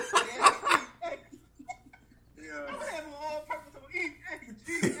gonna have them all purpose on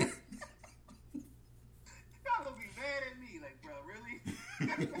Eagles. Y'all gonna be mad at me, like, bro,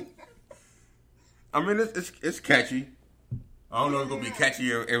 really? I mean, it's catchy. I don't know if it's gonna be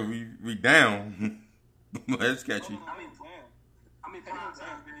catchy if we down, but it's catchy. How many pounds do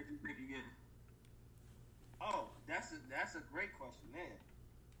you think you get? Oh, that's a great question, man.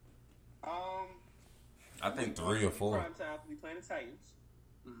 I think 3 or 4. Prime time, we playing the Titans.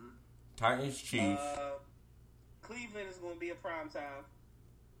 Mm-hmm. Titans, Chiefs. Cleveland is going to be a prime time.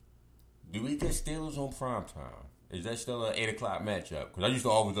 Do we get Steelers on prime time? Is that still an 8 o'clock matchup? Because I used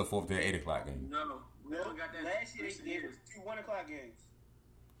to always look forward to the 8 o'clock game. No, we never got that. Last year they gave us 2 1 o'clock games.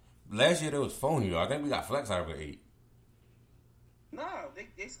 Last year it was phony though. I think we got flex out of the 8. No,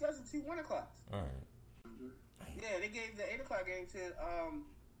 they scheduled 2 1 o'clocks. All right. Mm-hmm. Yeah, they gave the 8 o'clock game to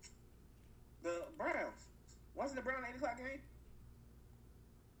the Browns. Wasn't the Brown 8 o'clock game?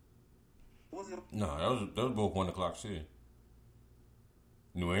 Was it? No, that was both 1 o'clock too.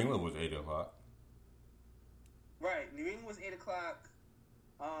 New England was 8 o'clock. Right, New England was 8 o'clock.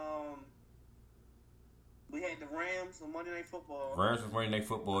 We had the Rams on Monday Night Football. Rams was Monday Night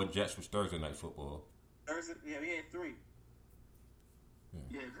Football. Jets was Thursday Night Football. Thursday, yeah, we had 3.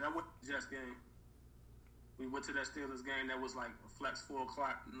 Yeah, that was the Jets game. We went to that Steelers game that was like a flex 4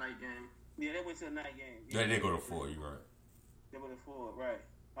 o'clock night game. Yeah, they went to the night game. Yeah, they go to 4. You right. They went to 4, right?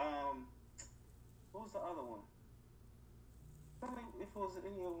 What was the other one? I don't think if it was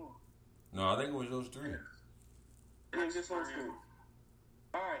any other one. No, I think it was those 3. Yeah, just those 3.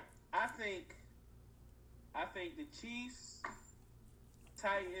 All right, I think the Chiefs,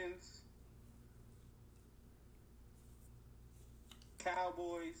 Titans,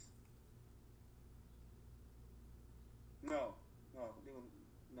 Cowboys. No.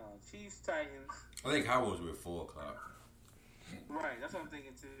 Chiefs, Titans. I think Cowboys were at 4 o'clock. Right, that's what I'm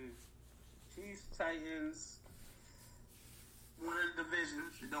thinking too. Chiefs, Titans. One of the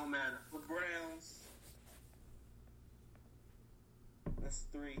divisions, it don't matter. The Browns. That's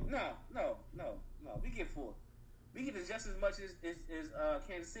 3. No. We get 4. We get just as much as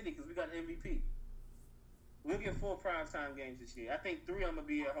Kansas City because we got an MVP. We'll get 4 primetime games this year. I think 3 I'm going to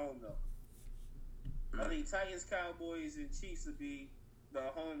be at home, though. I think Titans, Cowboys, and Chiefs will be the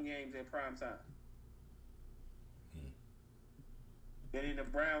home games at primetime. And then the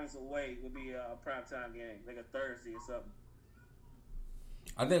Browns away will be a primetime game, like a Thursday or something.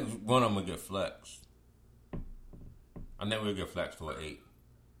 I think one of them will get flexed. I think we'll get flexed to an 8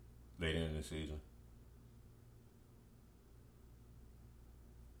 later in the season.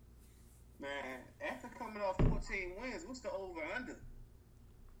 Man, after coming off 14 wins, what's the over-under?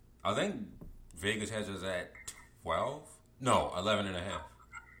 I think Vegas has us at 12? No, 11 and a half.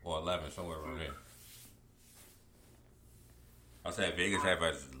 Or 11, somewhere around there. I said Vegas have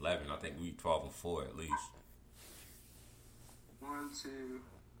us 11. I think we 12 and 4 at least. 1, 2,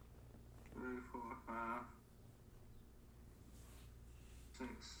 3, 4, 5, 6,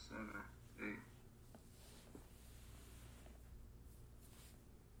 7, 8.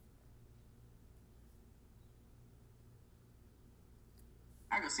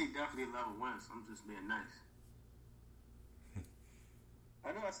 I can see definitely 11 wins. I'm just being nice.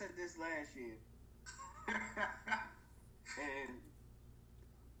 I know I said this last year.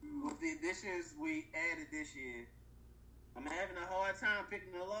 And with the additions we added this year, I'm having a hard time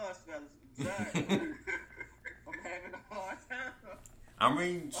picking the loss, fellas. I'm sorry. I'm having a hard time. I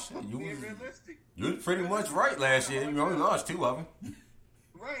mean, you was pretty much right last year. You only lost 2 of them.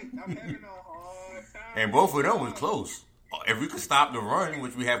 Right. I'm having a hard time. And both of them was close. If we could stop the run,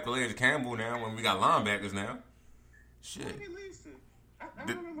 which we have Calais Campbell now, when we got linebackers now. Shit. Who did we lose to? I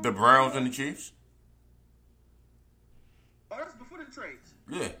don't remember. The Browns and the Chiefs? Oh, that's before the trades.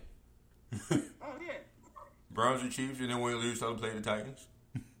 Yeah. Oh, yeah. Browns and Chiefs, and then we lose to play the Titans.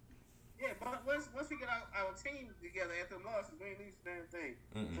 Yeah, but once we get our team together after the losses, we ain't lose the damn thing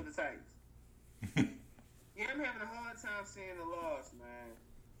to the Titans. Yeah, I'm having a hard time seeing the loss, man.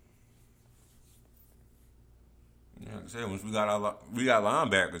 Yeah, like I said, once we got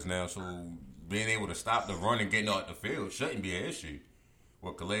linebackers now, so being able to stop the run and getting out the field shouldn't be an issue.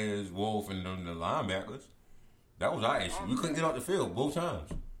 With Calais, Wolf, and the linebackers, that was our issue. We couldn't get out the field both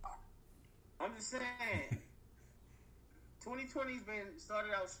times. I'm just saying, 2020's been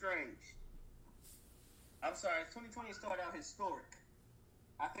started out strange. I'm sorry, 2020 started out historic.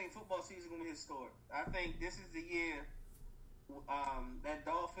 I think football season is going to be historic. I think this is the year that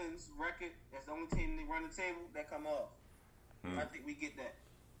Dolphins record, that's the only team that run the table, that come off. I think we get that.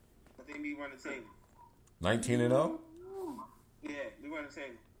 But they be run the table. 19 and 0? Yeah, we run the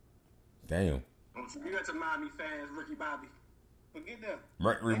table. Damn. You got to Miami fans, Ricky Bobby. Forget them.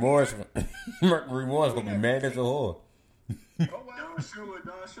 Mercury Morris going to be mad as a whore. Oh, wow. Don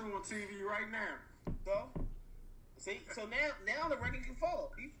Shula on TV right now. So, see, so now the record can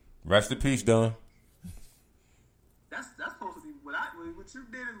fall. Rest in peace, Don. That's supposed to be what you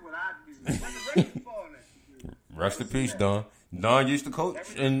did is what I do. When the record can fall now. Rest in peace, Don. Don used to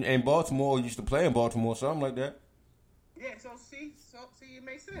coach in Baltimore, used to play in Baltimore, something like that. Yeah, so see, it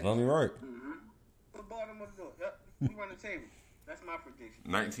makes sense. Only right. Mm-hmm. What Baltimore do? Yep, we run the table. That's my prediction.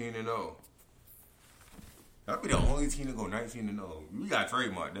 19 and 0. That'll be the only team to go 19 and 0. We got to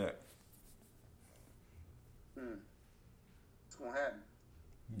trademark that. It's gonna happen.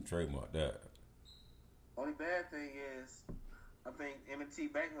 You trademark that. Only bad thing is, I think M&T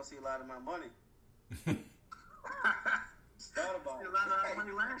Bank gonna see a lot of my money. Thought about it. A lot of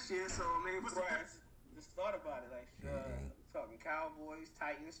money last year, so I mean, what's right. Just thought about it. Like, talking Cowboys,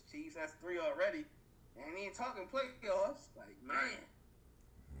 Titans, Chiefs. That's 3 already, and he ain't talking playoffs. Like, man,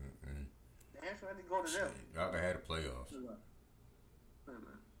 damn sure I had to go to them. Y'all can have the playoffs.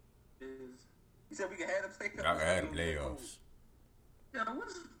 You said we can have the playoffs. Y'all can have the playoffs.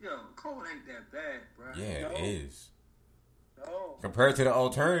 Cold ain't that bad, bro. Yeah, it is. No. Compared to the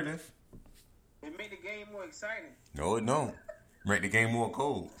alternative. It made the game more exciting. No, it don't. Make the game more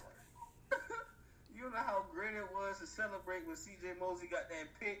cold. You you know how great it was to celebrate when C.J. Mosley got that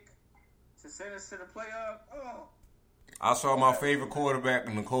pick to send us to the playoff? Oh. I saw my favorite quarterback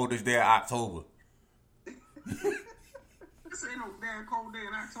on the coldest day of October. This ain't no damn cold day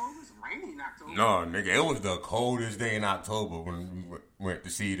in October. It's rainy in October. No, nigga, it was the coldest day in October when we went to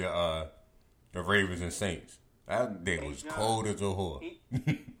see the Ravens and Saints. That day was cold as a whore. He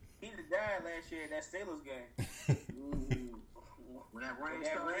died last year at that Steelers game. When that rain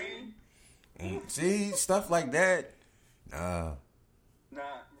started. See, stuff like that. Nah,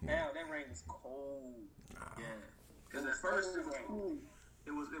 hell, that rain was cold. Yeah. Because at first it was cool.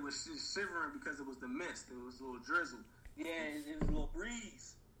 It was just shivering because it was the mist. It was a little drizzle. Yeah, it was a little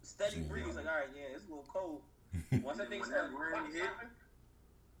breeze. Steady breeze. Like, all right, yeah, it's a little cold. Once that thing started hit,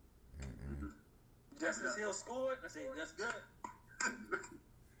 Justice Hill scored. I said, that's good.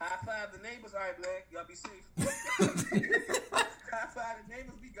 High five the neighbors. All right, Black, y'all be safe. High five the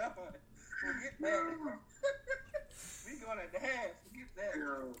neighbors. We gone. Forget that. We going at the half. Forget that.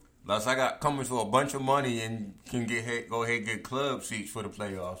 Plus, I got coming for a bunch of money and can go ahead and get club seats for the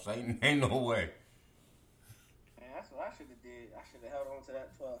playoffs. Ain't no way. Man, that's what I should have did. I should have held on to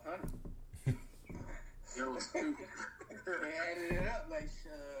that 1,200. Yo, stupid. They added it up like,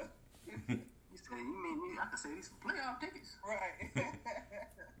 You said, you mean I can say these playoff tickets? right.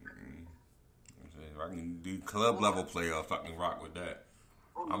 If I can do club level playoffs, I can rock with that.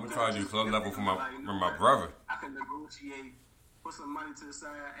 I'm gonna try to do club level for my brother. I can negotiate, put some money to the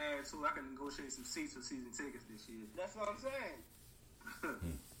side, add to. I can negotiate some seats for season tickets this year. That's what I'm saying.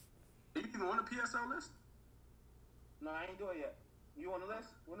 You even on the PSL list? No, I ain't do it yet. You on the list?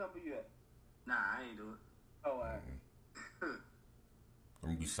 What number you at? Nah, I ain't do it. Oh, all right. I'm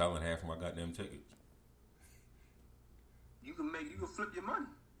gonna be selling half of my goddamn tickets. You can flip your money.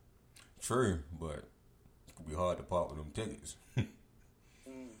 True, but it's gonna be hard to part with them tickets.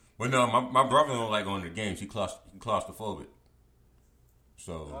 But no, my brother don't like going to the games. He claustrophobic.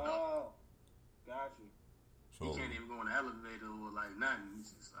 So. Oh, got you. So he can't even go in the elevator or like nothing.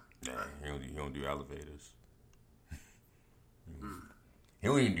 He's just like, nah, he don't do elevators. He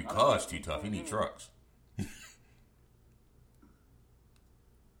don't even do cars too tough. He need trucks. He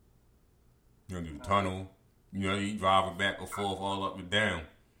don't do tunnel. You know, he drive it back and forth all up and down.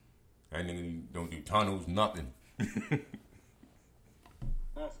 That nigga don't do tunnels, nothing.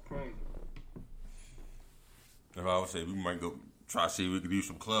 That's crazy. If I would say we might go try to see if we could do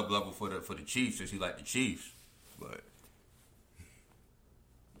some club level for the Chiefs since he like the Chiefs. But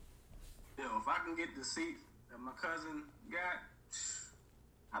yo, if I can get the seat that my cousin got,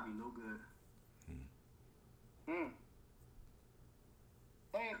 I'll be no good.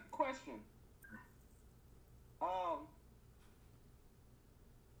 Hey, question.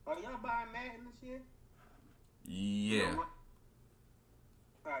 Are y'all buying Madden this year? yeah.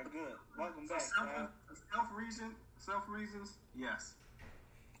 All right, good. Welcome back, man. Self reasons, yes.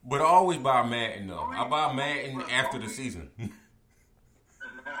 But I always buy Madden though. I buy Madden after the season. Nah,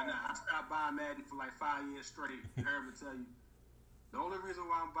 I stopped buying Madden for like 5 years straight. I heard me tell you. The only reason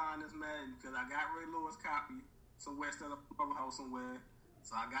why I'm buying this Madden because I got Ray Lewis copy somewhere still up in my house somewhere.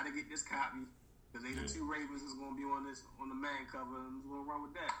 So I got to get this copy because they the two Ravens is going to be on the man cover and I'm going to run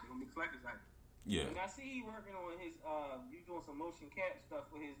with that. They're going to be collectors like. Yeah. And I see he working on his you doing some motion cap stuff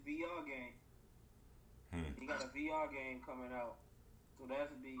with his VR game. He got a VR game coming out, so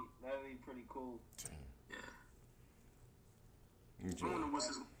that'll be pretty cool. Yeah. I wonder what's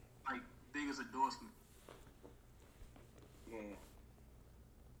his like biggest endorsement. Yeah.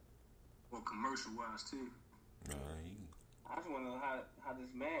 Or commercial wise too. I just want to know how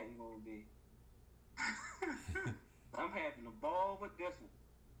this Madden gonna be. I'm having a ball with this one.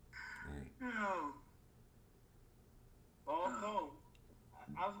 Yo. Also,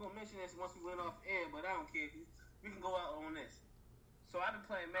 I was gonna mention this once we went off air, but I don't care. We can go out on this. So I've been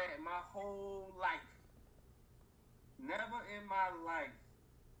playing Madden my whole life. Never in my life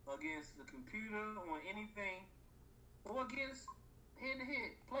against the computer or anything, or against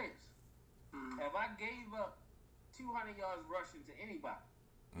head-to-head players have I gave up 200 yards rushing to anybody.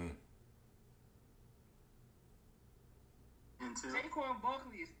 Saquon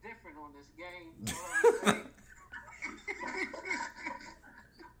Barkley is different on this game.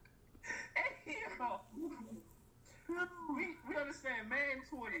 You know what I'm saying? Hey, we understand Madden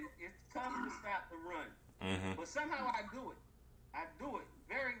 20 is tough to stop the run. But somehow I do it. I do it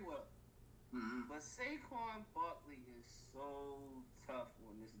very well. But Saquon Barkley is so tough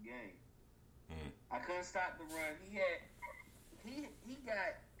on this game. I couldn't stop the run. He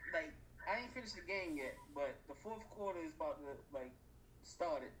got like, I ain't finished the game yet, but the fourth quarter is about to like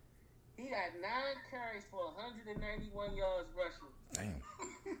started. He got 9 carries for 191 yards rushing. Damn.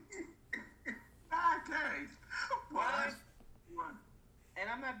 9 carries. One. And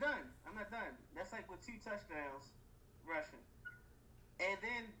I'm not done. That's like with 2 touchdowns rushing. And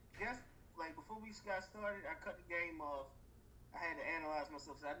then just like before we got started, I cut the game off. I had to analyze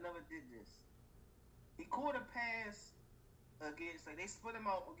myself because I never did this. He caught a pass against, like they split him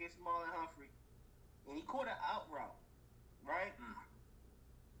out against Marlon Humphrey, and he caught an out route, right?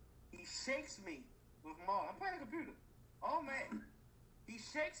 He shakes me with Marlon. I'm playing a computer. Oh man, he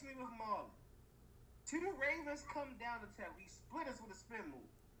shakes me with Marlon. 2 Ravens come down the tackle. He split us with a spin move.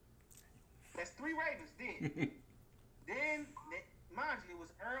 That's 3 Ravens did. Then, mind you, it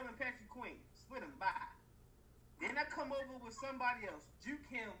was Earl and Patrick Queen. Split him by. Then I come over with somebody else, juke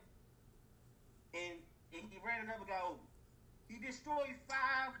him, and he ran another guy over. He destroyed 5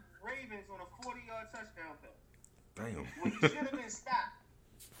 Ravens on a 40-yard touchdown pass. Damn. When he should have been stopped.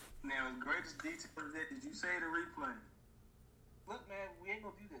 Now, the greatest detail of that, did you say the replay? Look, man, we ain't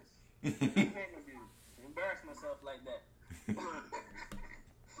gonna do this. We ain't gonna do this. Embarrass myself like that.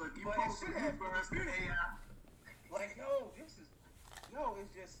 Look, you But it posted should have embarrassed been the AI. Like, it's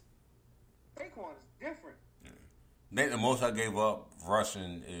just, Saquon is different. I think the most I gave up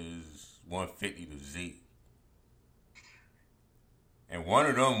rushing is 150 to Zeke. And one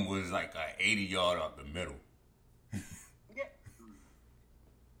of them was like an 80-yard up the middle. Yeah.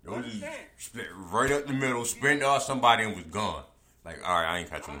 It was just split right up the middle, sprinted off somebody and was gone. Like, all right, I ain't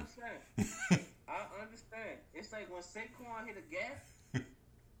catching him. I understand. It's like when Saquon hit a gap,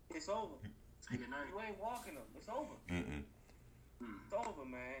 it's over. You ain't walking him. It's over. It's over,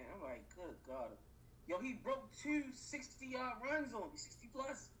 man. I'm like, good God. Yo, he broke 2 60-yard runs on me,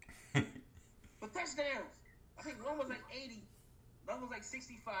 60-plus. But touchdowns. I think one was like 80. One was like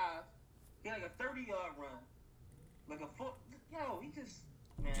 65. He had like a 30-yard run. Like a foot. Yo, he just,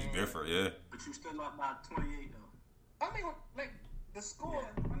 man. Just different, yeah. But you still up by 28, though. I mean, like, the score,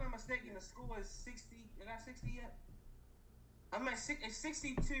 if I'm not mistaken, the score is 60. They got 60 yet? I'm at it's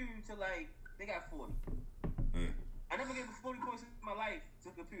 62 to, like, they got 40. I never gave 40 points in my life to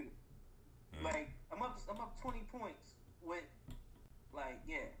a computer. Like, I'm up 20 points with, like,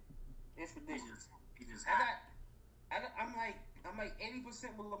 yeah, it's ridiculous. I'm like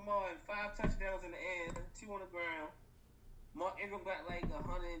 80% with Lamar and 5 touchdowns in the air, 2 on the ground. Mark Ingram got like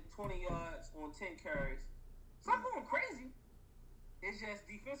 120 yards on 10 carries. So I'm going crazy. It's just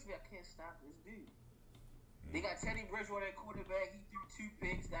defensively, I can't stop this dude. They got Teddy Bridgewater at quarterback. He threw 2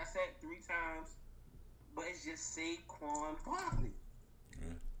 picks, got sacked 3 times. But it's just Saquon Barkley.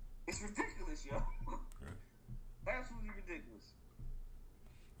 Yeah. It's ridiculous, yo. Yeah. Absolutely ridiculous.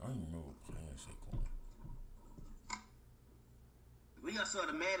 I don't even remember playing Saquon. We got sort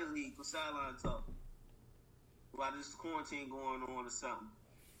of Madden League for sideline talk. While this quarantine going on or something.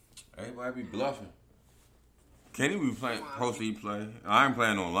 Everybody be bluffing. Kenny be playing, posted he play. I ain't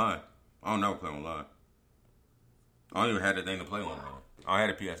playing online. I don't never play online. I don't even have the thing to play online. I had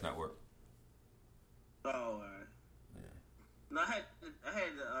a PS Network. Oh, all right. Yeah. No, I had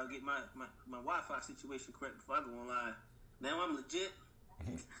to get my Wi-Fi situation correct before I go online. Now I'm legit.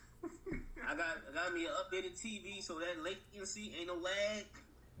 I got me an updated TV so that latency ain't no lag.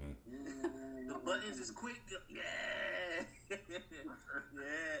 The buttons is quick. Yeah.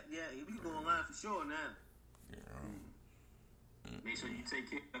 Yeah. We can go online for sure now. Yeah. Make sure you take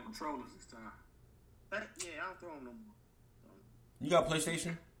care of the controllers this time. Yeah, I don't throw them no more. You got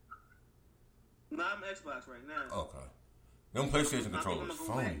PlayStation? No, I'm Xbox right now. Okay. Them PlayStation controllers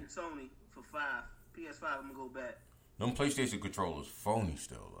phony. Back to Sony for 5. PS5, I'm gonna go back. Them PlayStation controllers phony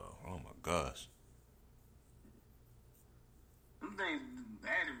still though. Oh my gosh. Them things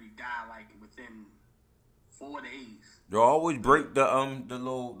battery die like within 4 days. They always break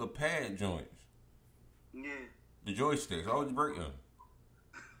the pad joints. Yeah. The joysticks always break them.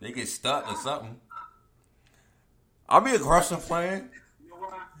 They get stuck or something. I'll be aggressive playing. You know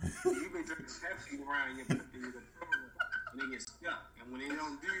why? You been drinking Pepsi around your controller and they get stuck. And when they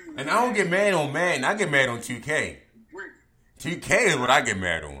don't do, and I don't get mad on Madden. I get mad on 2K. 2K is what I get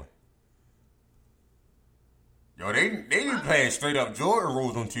mad on. Yo, they be playing straight up Jordan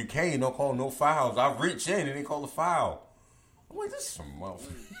rules on 2K and don't call no fouls. I reach in and they call a foul. I'm like, this is some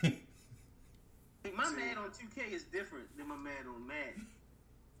motherfucker. My mad on 2K is different than my mad on Madden.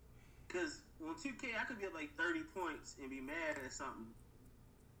 Because on 2K, I could get like 30 points and be mad at something.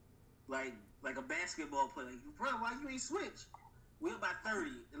 Like a basketball player. Like, bro, why you ain't switch? We're about 30.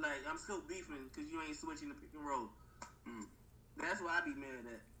 And like, I'm still beefing because you ain't switching the pick and roll. That's why I be mad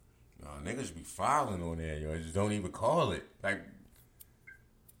at. No, niggas be fouling on there, yo. Just don't even call it. Like,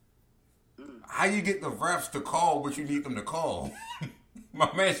 how you get the refs to call what you need them to call? My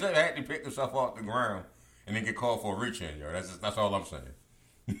man said I had to pick himself off the ground and then get called for a reach in, yo. That's all I'm saying.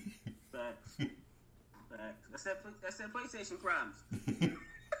 Facts. That's that PlayStation problems.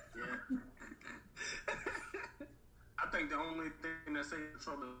 Yeah. I think the only thing that saves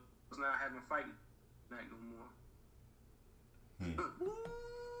trouble is not having fighting night no more.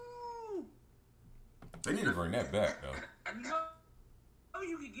 Woo! They need to bring that back, though. You know,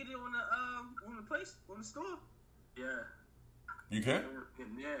 you can get it on the place on the store. Yeah. You can?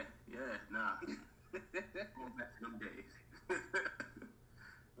 Yeah. Nah. Going back to them days.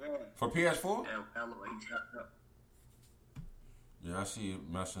 For PS4? LOA chopped up. Yeah, I see it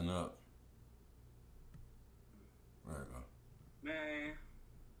messing up. There you go. Man.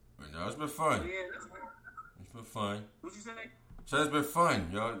 But no, it's been fun. Yeah, that's fun. It's been fun. What'd you say? So it's been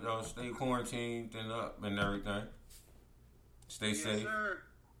fun. Y'all stay quarantined and up and everything. Stay safe. Sir.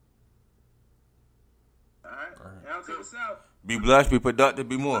 All right. Y'all take us out. Be blessed, be productive,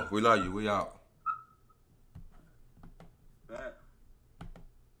 be more. We love you. We out.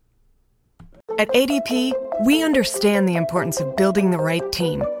 At ADP, we understand the importance of building the right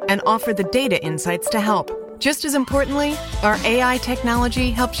team and offer the data insights to help. Just as importantly, our AI technology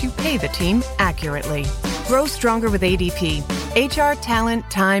helps you pay the team accurately. Grow stronger with ADP: HR, talent,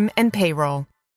 time, and payroll.